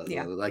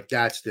 Yeah. Like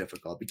that's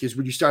difficult because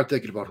when you start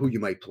thinking about who you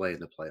might play in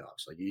the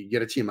playoffs, like you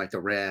get a team like the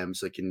Rams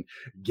that can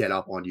get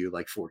up on you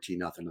like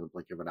 14-0 in the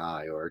blink of an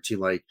eye, or a team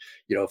like,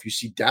 if you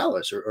see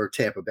Dallas or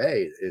Tampa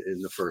Bay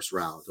in the first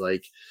round,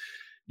 like,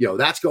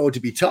 that's going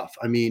to be tough.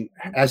 I mean,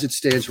 as it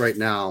stands right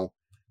now,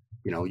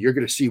 you're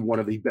going to see one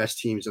of the best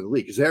teams in the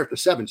league because they're at the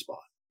 7 spot.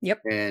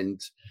 Yep.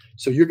 And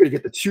so you're going to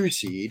get the 2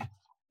 seed.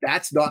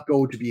 That's not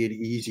going to be an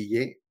easy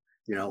game.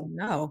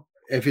 No.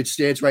 If it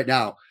stands right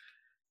now,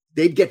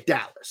 they'd get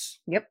Dallas.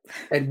 Yep.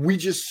 And we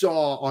just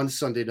saw on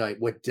Sunday night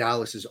what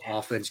Dallas's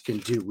offense can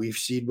do. We've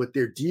seen what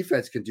their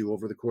defense can do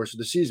over the course of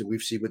the season.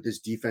 We've seen what this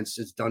defense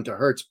has done to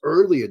Hurts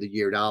early in the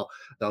year. Now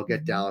they'll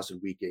get Dallas in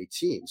week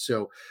 18.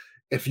 So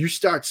if you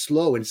start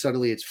slow and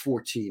suddenly it's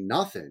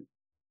 14-0,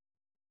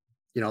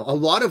 a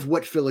lot of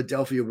what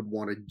Philadelphia would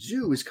want to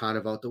do is kind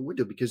of out the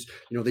window because,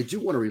 they do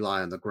want to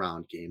rely on the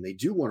ground game. They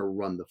do want to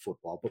run the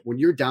football. But when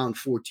you're down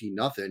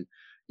 14-0,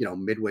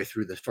 midway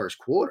through the first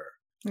quarter,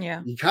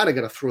 you kind of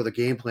got to throw the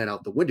game plan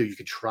out the window. You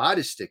could try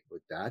to stick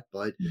with that,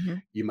 but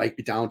you might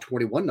be down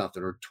 21-0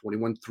 or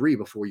 21-3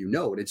 before you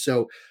know it. And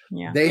so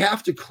they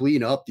have to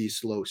clean up these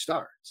slow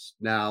starts.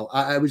 Now,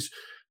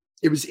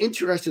 it was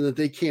interesting that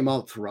they came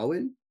out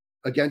throwing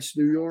against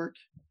New York.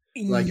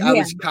 I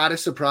was kind of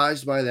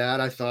surprised by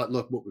that. I thought,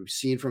 look, what we've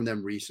seen from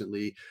them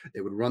recently,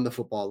 they would run the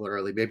football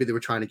early. Maybe they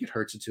were trying to get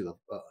Hurts into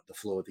the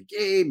flow of the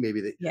game.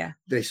 Maybe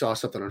they saw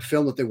something on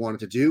film that they wanted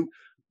to do.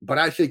 But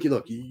I think,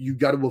 look, you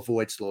got to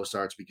avoid slow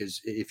starts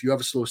because if you have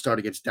a slow start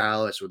against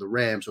Dallas or the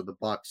Rams or the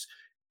Bucs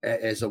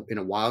in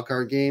a wild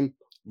card game,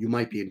 you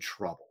might be in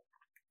trouble.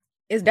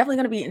 It's definitely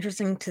going to be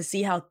interesting to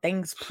see how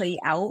things play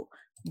out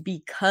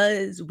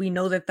because we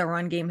know that the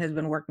run game has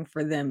been working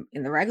for them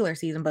in the regular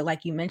season. But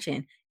like you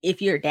mentioned,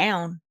 if you're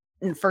down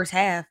in the first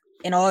half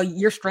and all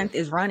your strength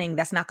is running,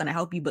 that's not going to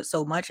help you. But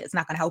so much, it's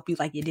not going to help you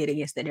like you did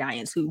against the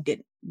Giants, who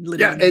did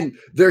literally. Yeah, and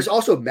there's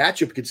also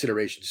matchup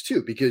considerations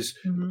too, because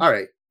all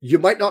right, you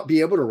might not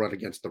be able to run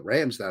against the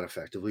Rams that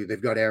effectively.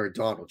 They've got Aaron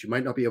Donald. You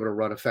might not be able to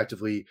run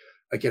effectively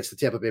against the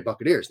Tampa Bay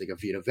Buccaneers. They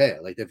got Vita Vea.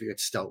 Like they've got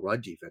stout run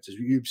defenses.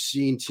 You've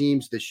seen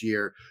teams this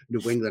year,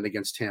 New England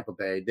against Tampa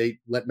Bay. They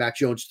let Mac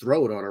Jones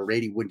throw it on a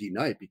rainy, windy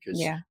night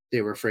because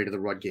they were afraid of the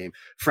run game.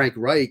 Frank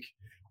Reich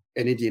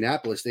in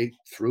Indianapolis, they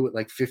threw it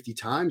like 50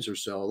 times or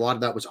so. A lot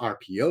of that was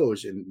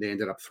RPOs, and they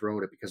ended up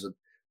throwing it because of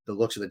the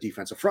looks of the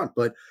defensive front.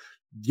 But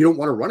you don't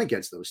want to run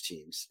against those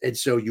teams. And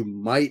so you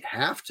might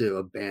have to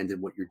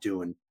abandon what you're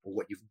doing or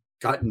what you've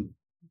gotten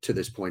to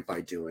this point by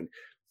doing.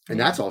 And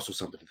that's also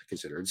something to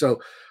consider. And so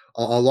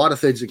a lot of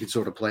things that can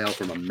sort of play out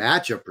from a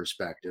matchup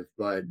perspective,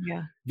 but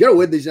you got to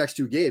win these next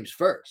 2 games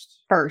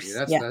first. I mean,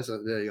 that's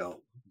there you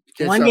go.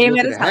 One game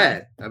at a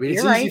time. I mean,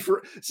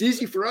 it's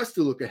easy for us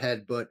to look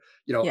ahead, but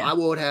I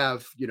won't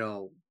have,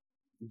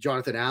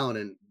 Jonathan Allen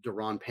and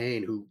Daron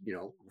Payne, who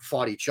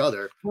fought each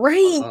other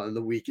on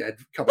the weekend,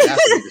 coming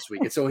after me this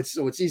week, and so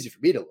it's easy for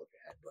me to look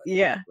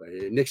ahead. But,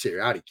 but Nick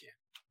Sirianni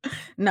can't.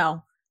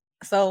 No,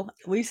 so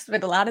we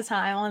spent a lot of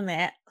time on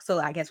that. So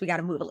I guess we got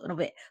to move a little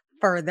bit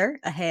further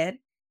ahead.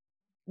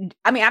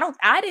 I mean,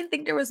 I didn't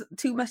think there was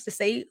too much to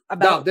say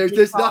about. No,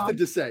 there's nothing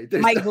to say.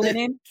 Mike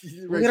Glennon,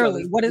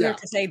 literally, what is there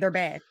to say? They're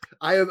bad.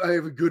 I have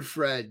a good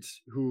friend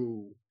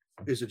who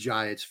is a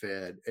Giants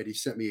fan, and he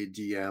sent me a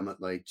DM at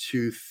like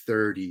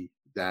 2:30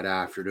 that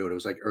afternoon. It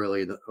was like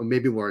early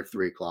maybe more like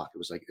 3 o'clock. It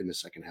was like in the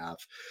second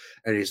half.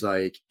 And he's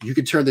like, you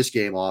can turn this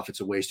game off. It's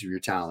a waste of your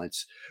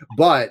talents.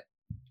 But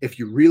if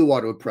you really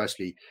want to impress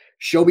me,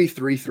 show me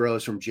 3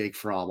 throws from Jake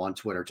Fromm on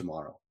Twitter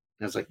tomorrow.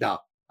 And I was like, no,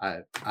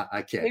 I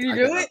can't. Did you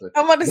do it?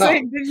 I'm about to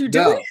say, did you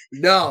do it?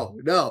 No.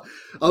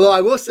 Although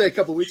I will say a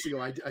couple of weeks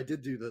ago, I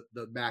did do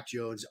the Mac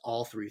Jones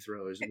all 3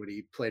 throws when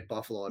he played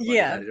Buffalo. And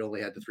it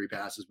only had the 3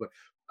 passes, but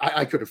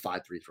I could have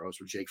 5 3 throws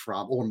from Jake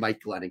Fromm or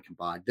Mike Glennon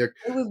combined. It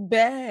was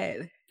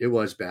bad. It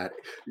was bad.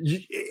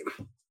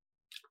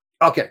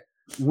 Okay.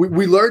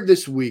 We learned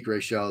this week,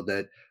 Rachel,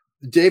 that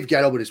Dave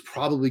Gettleman is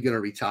probably going to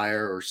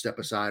retire or step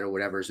aside or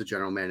whatever as the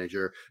general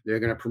manager.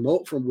 They're going to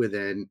promote from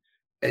within,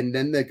 and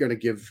then they're going to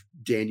give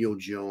Daniel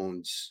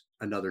Jones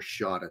another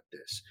shot at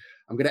this.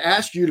 I'm going to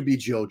ask you to be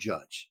Joe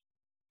Judge.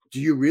 Do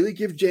you really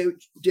give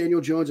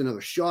Daniel Jones another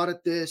shot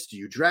at this? Do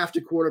you draft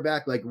a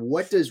quarterback? Like,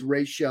 what does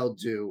Rachel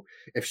do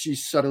if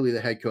she's suddenly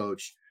the head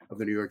coach of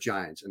the New York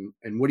Giants.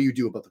 And what do you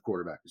do about the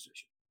quarterback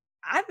position?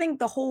 I think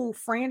the whole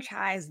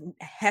franchise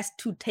has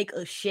to take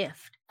a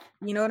shift.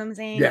 You know what I'm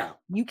saying? Yeah.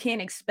 You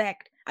can't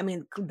expect, I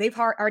mean, they've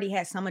already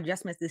had some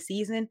adjustments this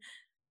season,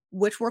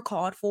 which were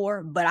called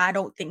for, but I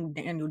don't think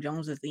Daniel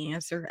Jones is the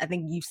answer. I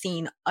think you've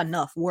seen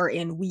enough. We're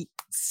in week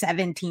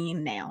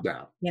 17 now.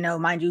 Yeah. You know,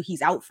 mind you,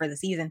 he's out for the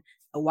season.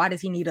 Why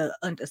does he need a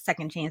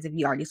second chance if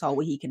you already saw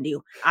what he can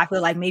do? I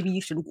feel like maybe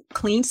you should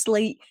clean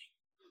slate.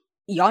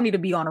 Y'all need to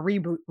be on a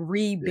rebuild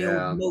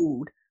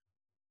mode.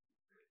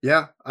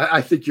 Yeah,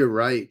 I think you're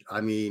right. I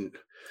mean,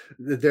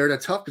 they're in a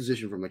tough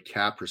position from a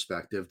cap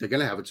perspective. They're going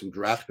to have some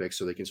draft picks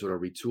so they can sort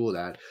of retool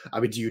that. I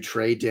mean, do you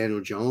trade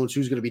Daniel Jones?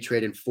 Who's going to be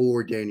trading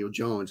for Daniel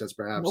Jones? That's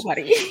perhaps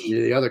Nobody.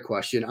 The other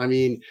question. I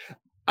mean,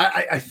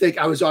 I think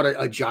I was on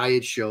a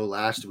Giants show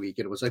last week,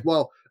 and it was like,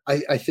 well,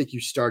 I think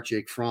you start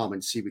Jake Fromm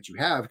and see what you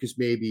have, because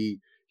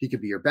maybe he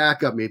could be your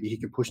backup. Maybe he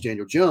can push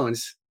Daniel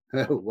Jones.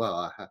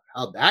 Well,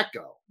 how'd that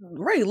go?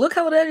 Right. Look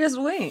how that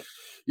just went.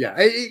 Yeah,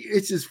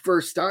 it's his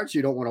first start, so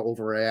you don't want to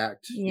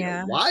overreact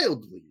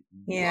wildly.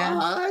 Yeah.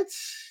 But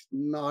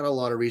not a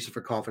lot of reason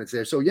for confidence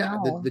there. So, yeah,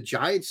 No. the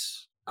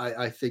Giants,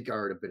 I think,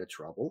 are in a bit of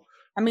trouble.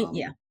 I mean,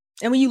 yeah.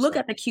 And when you look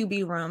at the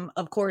QB room,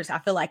 of course, I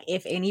feel like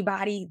if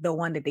anybody, the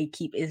one that they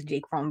keep is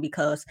Jake Fromm,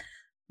 because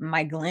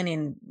Mike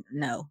Glennon,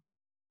 no.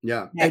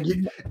 Yeah.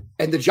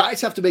 And the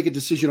Giants have to make a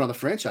decision on the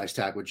franchise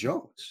tag with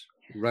Jones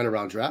right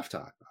around draft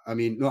time. I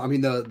mean,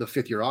 the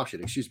fifth-year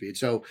option, excuse me. And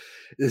so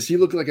does he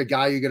look like a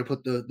guy you're going to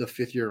put the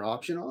fifth-year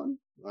option on?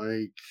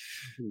 Like,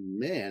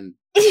 man,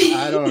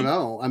 I don't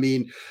know. I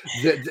mean,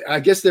 I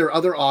guess their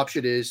other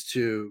option is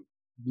to,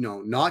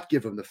 not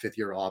give him the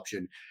fifth-year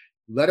option,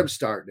 let him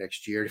start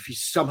next year. If he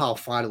somehow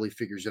finally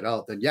figures it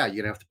out, then yeah,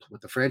 you're gonna have to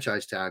put the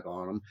franchise tag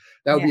on him.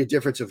 That would be a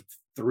difference of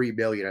 $3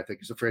 million, I think,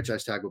 because the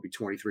franchise tag would be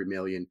 $23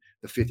 million.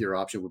 The fifth-year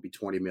option would be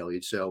 $20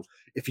 million. So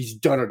if he's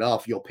done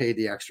enough, you'll pay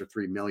the extra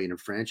 $3 million in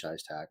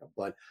franchise tag him.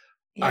 But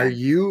are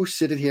you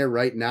sitting here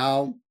right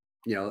now,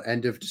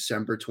 end of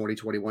December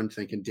 2021,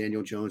 thinking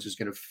Daniel Jones is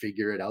going to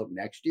figure it out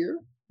next year?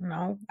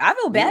 No, I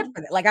feel bad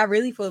for that. Like, I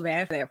really feel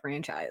bad for that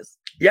franchise.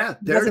 Yeah,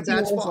 they're in a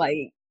bad spot.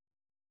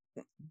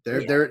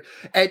 There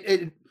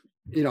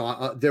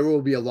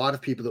will be a lot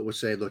of people that will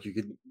say, look, you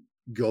could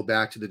go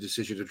back to the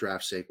decision to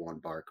draft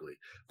Saquon Barkley.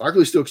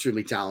 Barkley's still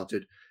extremely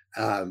talented.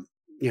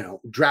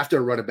 Draft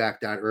a running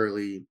back that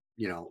early,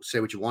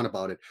 say what you want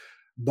about it.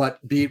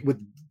 But be it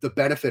with the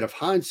benefit of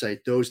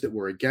hindsight, those that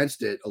were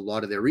against it, a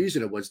lot of their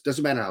reason it was,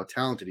 doesn't matter how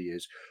talented he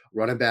is,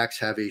 running backs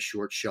have a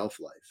short shelf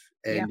life,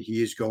 and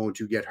he is going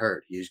to get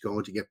hurt. He is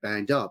going to get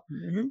banged up.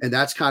 Mm-hmm. And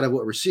that's kind of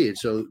what we're seeing.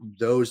 So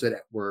those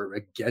that were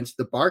against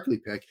the Barkley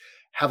pick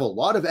have a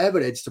lot of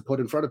evidence to put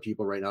in front of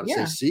people right now to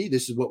say, see,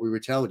 this is what we were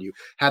telling you.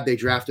 Had they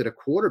drafted a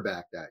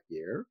quarterback that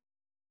year,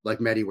 like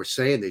many were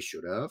saying they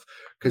should have,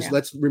 because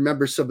let's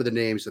remember some of the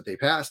names that they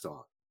passed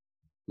on.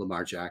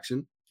 Lamar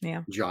Jackson,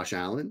 Josh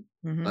Allen.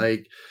 Mm-hmm.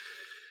 Like,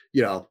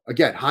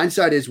 again,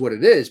 hindsight is what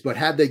it is, but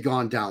had they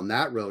gone down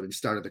that road and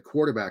started the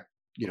quarterback,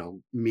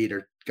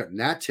 meter, gotten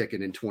that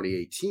ticket in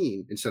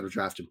 2018 instead of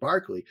drafting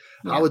Barkley,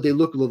 how would they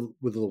look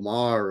with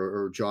Lamar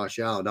or Josh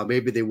Allen? Now,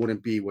 maybe they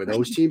wouldn't be where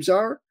those teams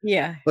are,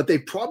 but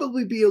they'd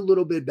probably be a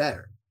little bit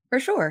better. For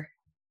sure.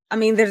 I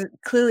mean, there's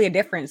clearly a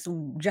difference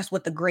just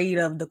with the grade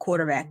of the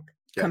quarterback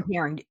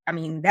comparing. I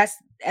mean, that's,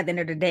 at the end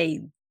of the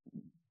day,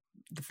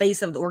 the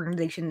face of the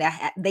organization,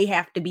 that they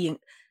have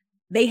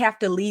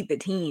to lead the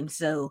team.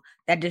 So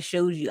that just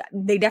shows you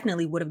they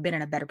definitely would have been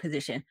in a better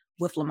position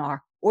with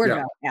Lamar or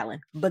Josh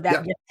Allen. But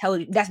that just tells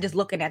you, that's just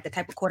looking at the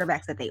type of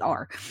quarterbacks that they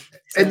are.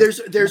 So, and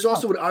there's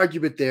also an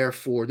argument there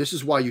for, this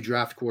is why you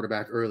draft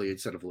quarterback early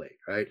instead of late,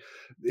 right?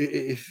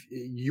 If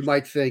you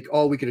might think,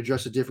 we can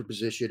address a different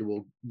position,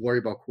 we'll worry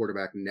about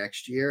quarterback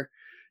next year.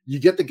 You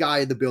get the guy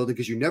in the building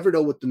because you never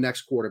know what the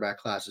next quarterback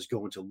class is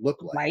going to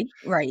look like.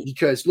 Right.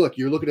 Because look,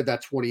 you're looking at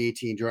that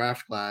 2018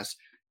 draft class.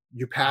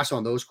 You pass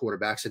on those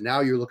quarterbacks, and now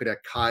you're looking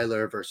at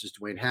Kyler versus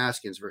Dwayne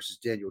Haskins versus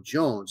Daniel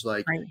Jones.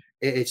 Like,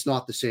 it's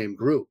not the same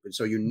group. And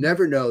so you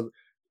never know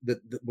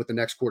what the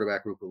next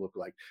quarterback group will look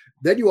like.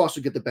 Then you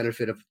also get the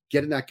benefit of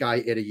getting that guy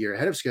in a year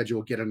ahead of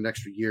schedule, getting an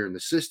extra year in the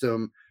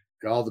system,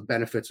 and all the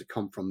benefits that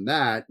come from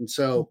that. And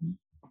so,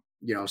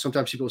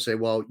 sometimes people say,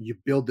 well, you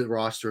build the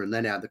roster and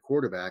then add the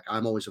quarterback.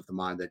 I'm always of the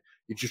mind that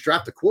you just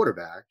draft the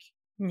quarterback,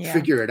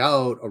 figure it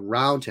out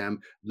around him,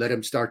 let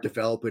him start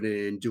developing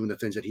it and doing the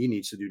things that he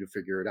needs to do to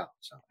figure it out.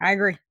 So I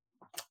agree.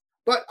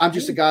 But I'm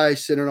just a guy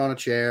sitting on a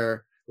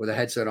chair with a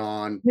headset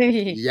on,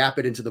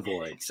 yapping into the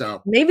void.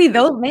 So maybe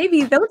they'll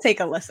take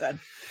a listen.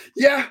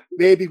 Yeah,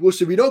 maybe. We'll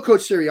see. We know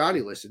Coach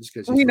Sirianni listens,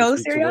 because we know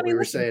Sirianni what we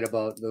were saying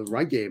about the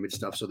run game and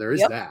stuff. So there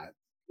is that.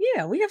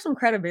 Yeah, we have some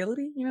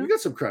credibility. We got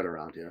some credit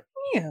around here.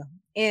 Yeah,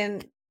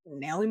 and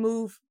now we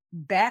move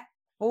back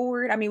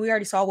forward. I mean, we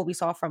already saw what we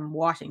saw from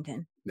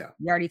Washington. Yeah,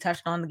 we already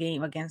touched on the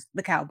game against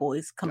the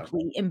Cowboys.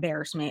 Complete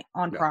embarrassment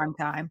on prime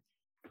time,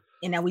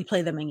 and now we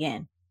play them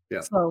again.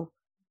 Yeah. So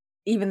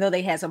even though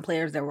they had some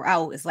players that were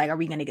out, it's like, are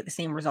we going to get the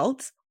same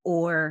results,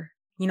 or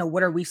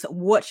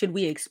what should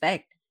we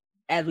expect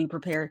as we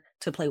prepare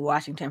to play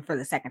Washington for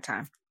the second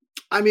time?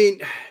 I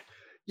mean,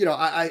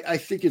 I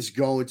think it's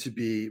going to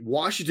be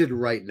Washington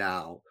right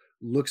now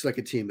looks like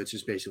a team that's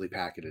just basically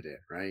packing it in,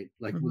 right?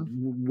 Like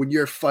when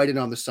you're fighting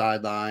on the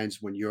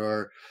sidelines, when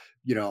you're,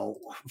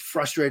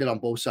 frustrated on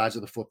both sides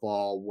of the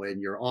football, when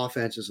your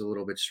offense is a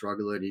little bit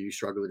struggling and you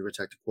struggle to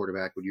protect the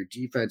quarterback, when your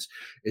defense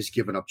is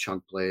giving up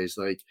chunk plays,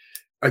 like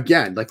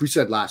again, like we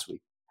said last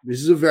week,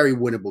 this is a very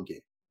winnable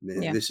game.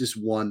 Yeah. This is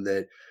one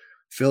that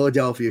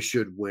Philadelphia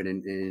should win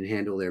and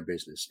handle their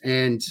business.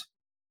 And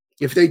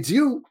if they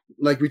do,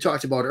 like we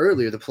talked about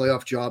earlier, the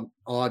playoff job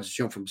odds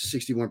jump from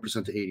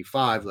 61% to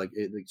 85.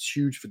 It's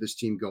huge for this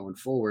team going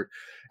forward.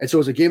 And so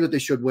it's a game that they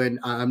should win.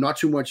 I'm not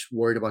too much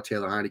worried about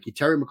Taylor Heineke.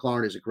 Terry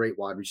McLaurin is a great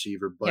wide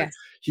receiver, but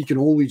he can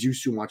only do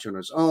so much on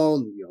his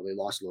own. They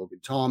lost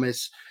Logan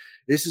Thomas.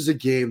 This is a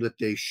game that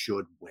they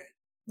should win.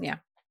 Yeah,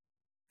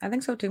 I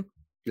think so too.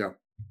 Yeah.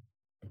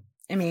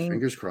 I mean,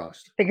 fingers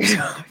crossed.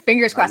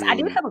 Fingers crossed. I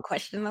do have a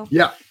question though.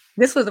 Yeah.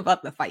 This was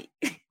about the fight.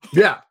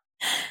 Yeah.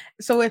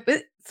 So if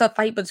it's a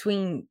fight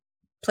between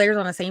players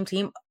on the same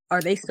team,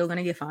 are they still going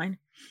to get fined?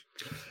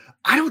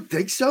 I don't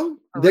think so.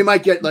 They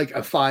might get like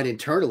a fine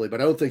internally, but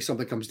I don't think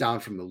something comes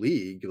down from the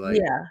league.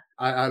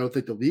 I don't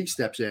think the league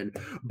steps in.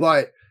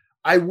 But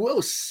I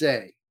will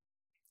say,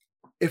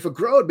 if a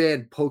grown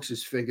man pokes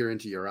his finger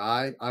into your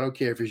eye, I don't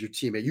care if he's your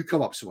teammate, you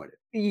come up swinging.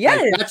 Yes.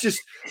 Like,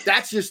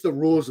 that's just the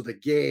rules of the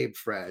game,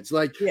 friends.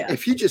 Like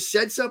if he just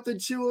said something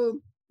to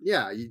him,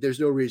 there's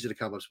no reason to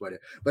come up sweating.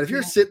 But if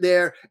you're sitting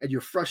there and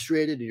you're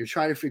frustrated and you're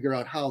trying to figure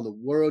out how in the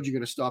world you're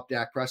going to stop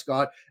Dak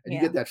Prescott and you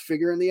get that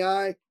finger in the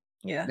eye,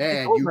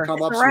 man, you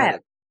come up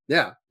sweating.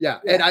 Yeah.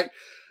 And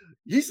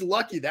he's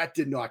lucky that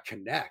did not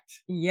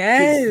connect.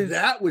 Yes.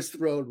 That was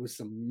thrown with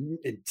some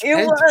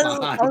intent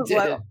behind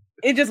it.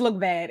 It just looked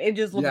bad. It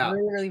just looked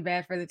really, really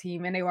bad for the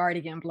team, and they were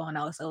already getting blown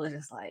out. So it was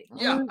just like,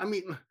 I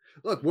mean,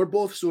 look, we're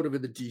both sort of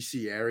in the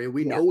DC area.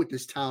 We know what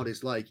this town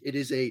is like. It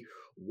is a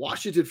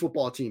Washington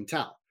football team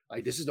town.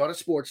 Like, this is not a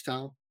sports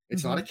town.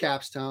 It's not a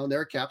Caps town.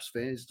 There are Caps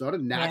fans. It's not a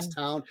Nats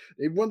town.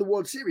 They won the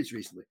World Series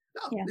recently.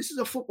 No, this is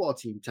a football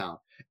team town.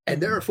 And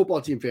there are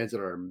football team fans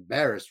that are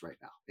embarrassed right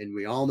now. And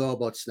we all know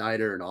about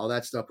Snyder and all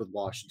that stuff with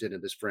Washington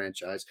and this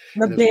franchise.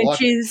 The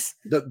benches.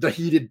 The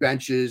heated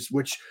benches,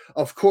 which,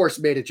 of course,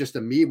 made it just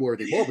a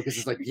meme-worthy moment because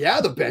it's like,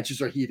 the benches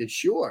are heated,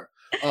 sure.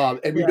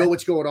 And we know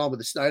what's going on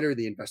with the Snyder,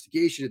 the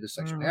investigation, the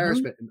sexual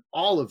harassment, and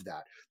all of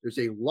that. There's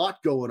a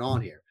lot going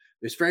on here.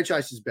 This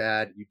franchise is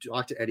bad. You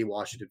talk to any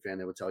Washington fan,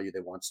 they will tell you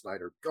they want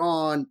Snyder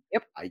gone.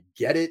 Yep. I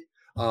get it.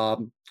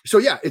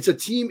 It's a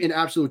team in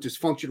absolute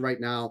dysfunction right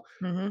now.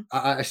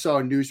 I saw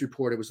a news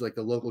report. It was like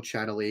the local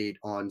Channel 8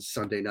 on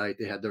Sunday night.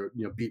 They had their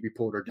beat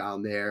reporter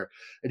down there,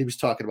 and he was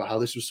talking about how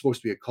this was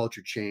supposed to be a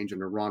culture change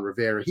under Ron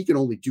Rivera. He can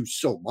only do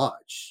so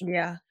much.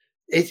 Yeah.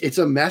 It's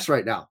a mess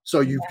right now. So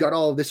you've got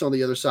all of this on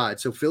the other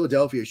side. So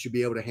Philadelphia should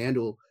be able to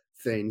handle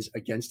things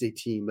against a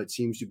team that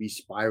seems to be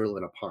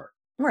spiraling apart.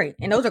 Right.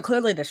 And those are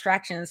clearly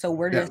distractions. So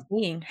we're just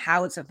seeing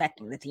how it's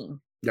affecting the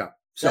team. Yeah.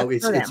 So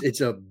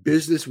it's a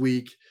business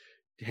week.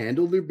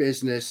 Handle their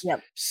business,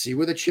 see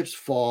where the chips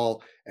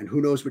fall, and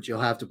who knows what you'll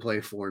have to play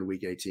for in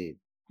week 18.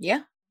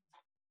 Yeah.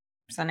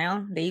 So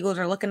now the Eagles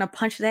are looking to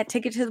punch that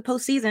ticket to the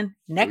postseason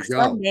next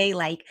Sunday.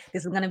 Like,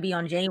 this is going to be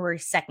on January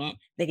 2nd.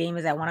 The game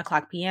is at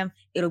 1:00 p.m.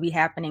 It'll be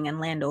happening in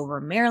Landover,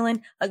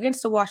 Maryland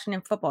against the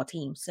Washington football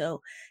team.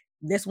 So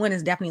this win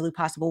is definitely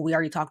possible. We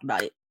already talked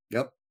about it.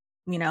 Yep.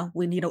 We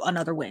need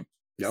another win.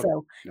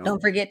 So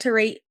don't forget to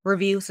rate,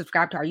 review,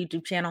 subscribe to our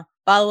YouTube channel,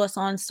 follow us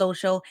on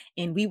social,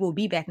 and we will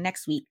be back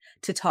next week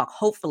to talk,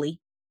 hopefully,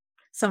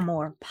 some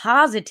more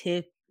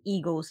positive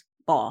Eagles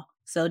ball.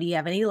 So do you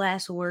have any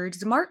last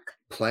words, Mark?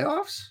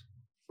 Playoffs?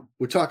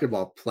 We're talking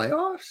about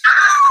playoffs?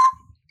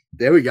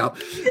 There we go.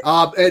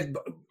 And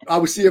I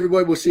will see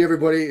everybody. We'll see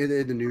everybody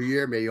in the new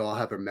year. May you all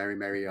have a merry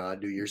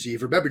New Year's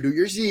Eve. Remember, New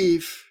Year's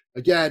Eve,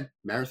 again,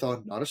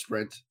 marathon, not a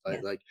sprint.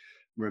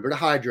 Remember to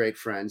hydrate,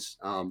 friends.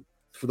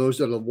 For those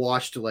that have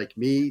watched like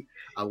me,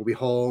 I will be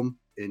home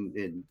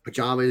in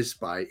pajamas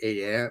by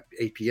 8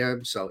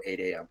 p.m. So 8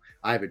 a.m.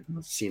 I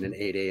haven't seen an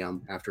 8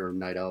 a.m. after a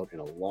night out in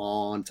a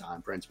long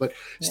time, friends. But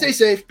stay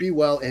safe, be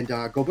well, and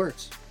go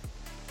Birds.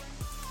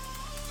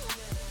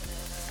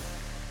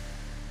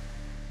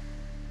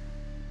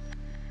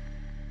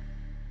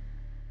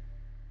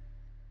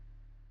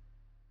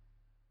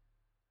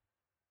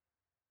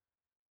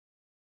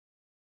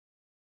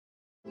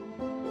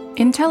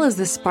 Intel is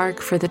the spark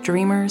for the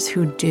dreamers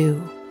who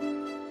do.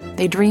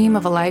 They dream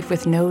of a life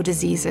with no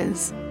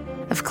diseases,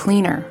 of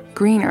cleaner,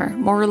 greener,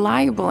 more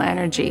reliable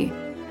energy,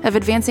 of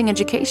advancing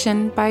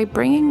education by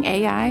bringing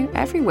AI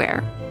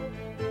everywhere.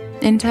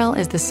 Intel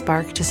is the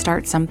spark to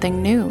start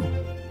something new,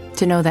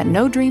 to know that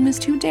no dream is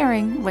too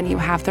daring when you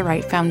have the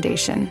right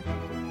foundation.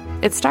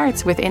 It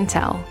starts with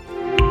Intel.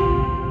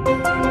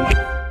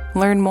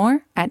 Learn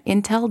more at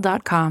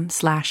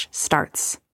intel.com/starts.